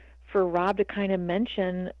for Rob to kind of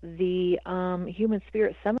mention the Human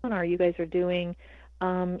Spirit Seminar you guys are doing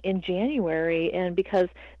in January, and because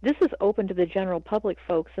this is open to the general public,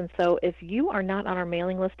 folks, and so if you are not on our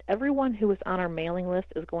mailing list, everyone who is on our mailing list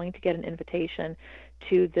is going to get an invitation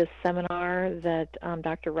to this seminar that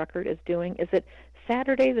Dr. Ruckert is doing. Is it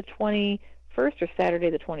Saturday the 21st or Saturday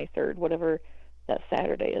the 23rd, whatever that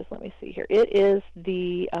Saturday is? Let me see here. It is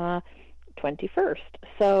the 21st.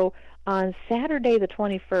 So on Saturday the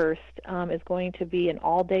 21st is going to be an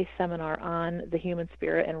all-day seminar on the human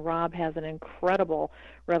spirit, and Rob has an incredible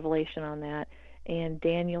revelation on that, and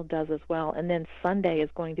Daniel does as well. And then Sunday is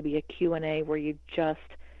going to be a Q&A where you just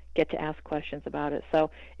get to ask questions about it.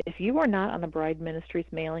 So if you are not on the Bride Ministries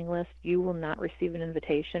mailing list, you will not receive an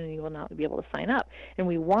invitation, and you will not be able to sign up. And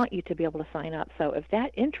we want you to be able to sign up. So if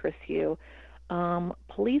that interests you,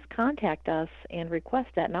 please contact us and request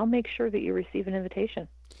that, and I'll make sure that you receive an invitation.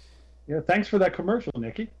 Yeah, thanks for that commercial,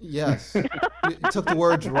 Nikki. Yes. You took the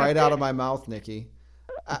words right out of my mouth, Nikki.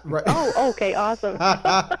 Right. Oh, okay, awesome.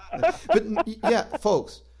 But yeah,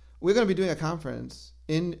 folks, we're going to be doing a conference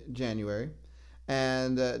in January.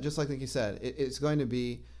 And just like Nikki said, it's going to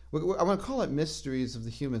be, I want to call it Mysteries of the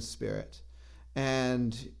Human Spirit.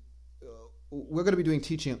 And we're going to be doing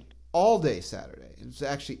teaching all day Saturday. It's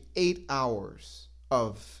actually 8 hours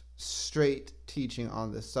of straight teaching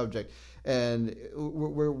on this subject. And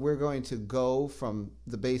we're going to go from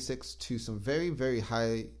the basics to some very, very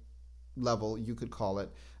high level, you could call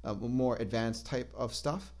it, more advanced type of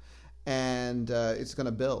stuff. And it's going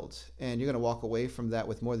to build. And you're going to walk away from that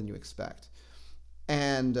with more than you expect.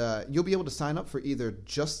 And you'll be able to sign up for either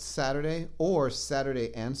just Saturday or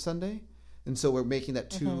Saturday and Sunday. And so we're making that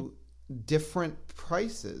two different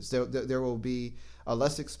prices. There will be a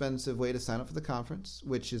less expensive way to sign up for the conference,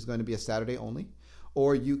 which is going to be a Saturday only.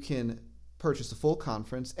 Or you can purchase a full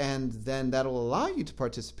conference, and then that'll allow you to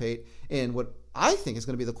participate in what I think is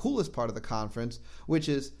going to be the coolest part of the conference, which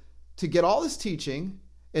is to get all this teaching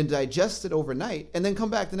and digest it overnight, and then come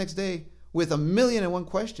back the next day with 1,000,001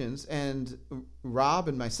 questions. And Rob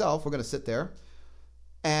and myself, we're going to sit there,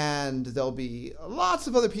 and there'll be lots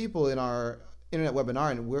of other people in our internet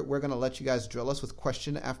webinar, and we're going to let you guys drill us with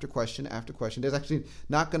question after question after question. There's actually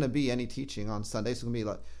not going to be any teaching on Sunday. It's going to be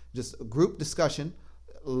like just a group discussion,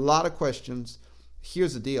 a lot of questions.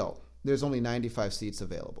 Here's the deal. There's only 95 seats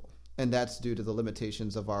available, and that's due to the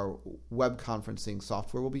limitations of our web conferencing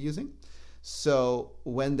software we'll be using. So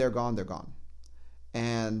when they're gone, they're gone.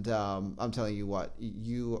 And I'm telling you what,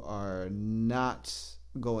 you are not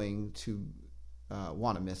going to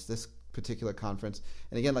want to miss this particular conference.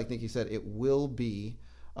 And again, like Nikki said, it will be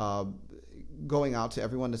going out to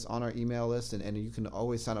everyone that's on our email list, and you can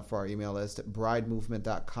always sign up for our email list at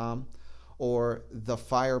bridemovement.com or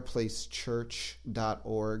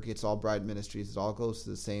thefireplacechurch.org. It's all Bride Ministries. It all goes to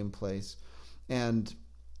the same place. And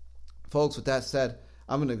folks, with that said,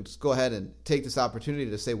 I'm going to just go ahead and take this opportunity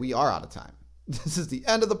to say we are out of time. This is the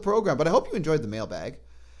end of the program, but I hope you enjoyed the mailbag.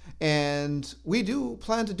 And we do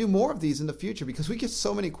plan to do more of these in the future because we get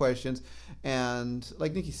so many questions. And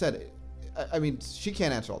like Nikki said, I mean, she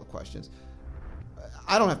can't answer all the questions.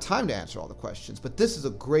 I don't have time to answer all the questions, but this is a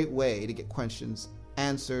great way to get questions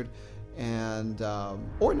answered, and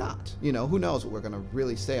or not. You know, who knows what we're going to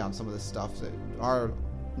really say on some of this stuff. That our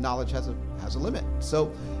knowledge has a limit.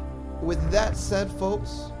 So with that said,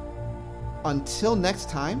 folks, until next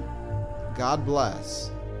time, God bless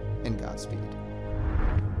and Godspeed.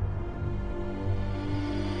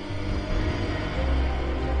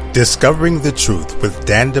 Discovering the Truth with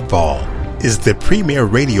Dan Duvall is the premier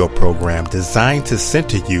radio program designed to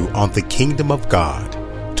center you on the kingdom of God,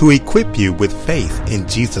 to equip you with faith in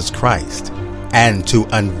Jesus Christ, and to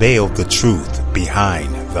unveil the truth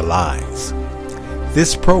behind the lies.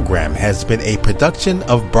 This program has been a production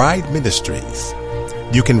of Bride Ministries.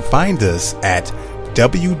 You can find us at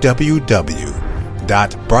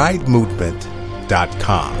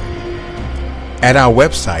www.bridemovement.com. At our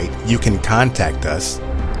website, you can contact us,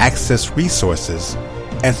 access resources,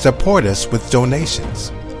 and support us with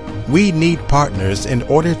donations. We need partners in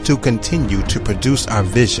order to continue to produce our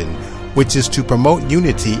vision, which is to promote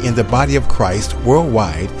unity in the body of Christ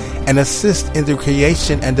worldwide and assist in the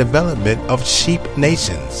creation and development of sheep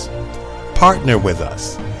nations. Partner with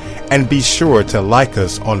us, and be sure to like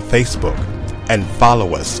us on Facebook and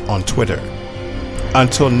follow us on Twitter.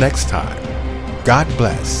 Until next time, God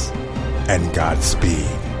bless and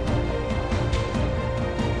Godspeed.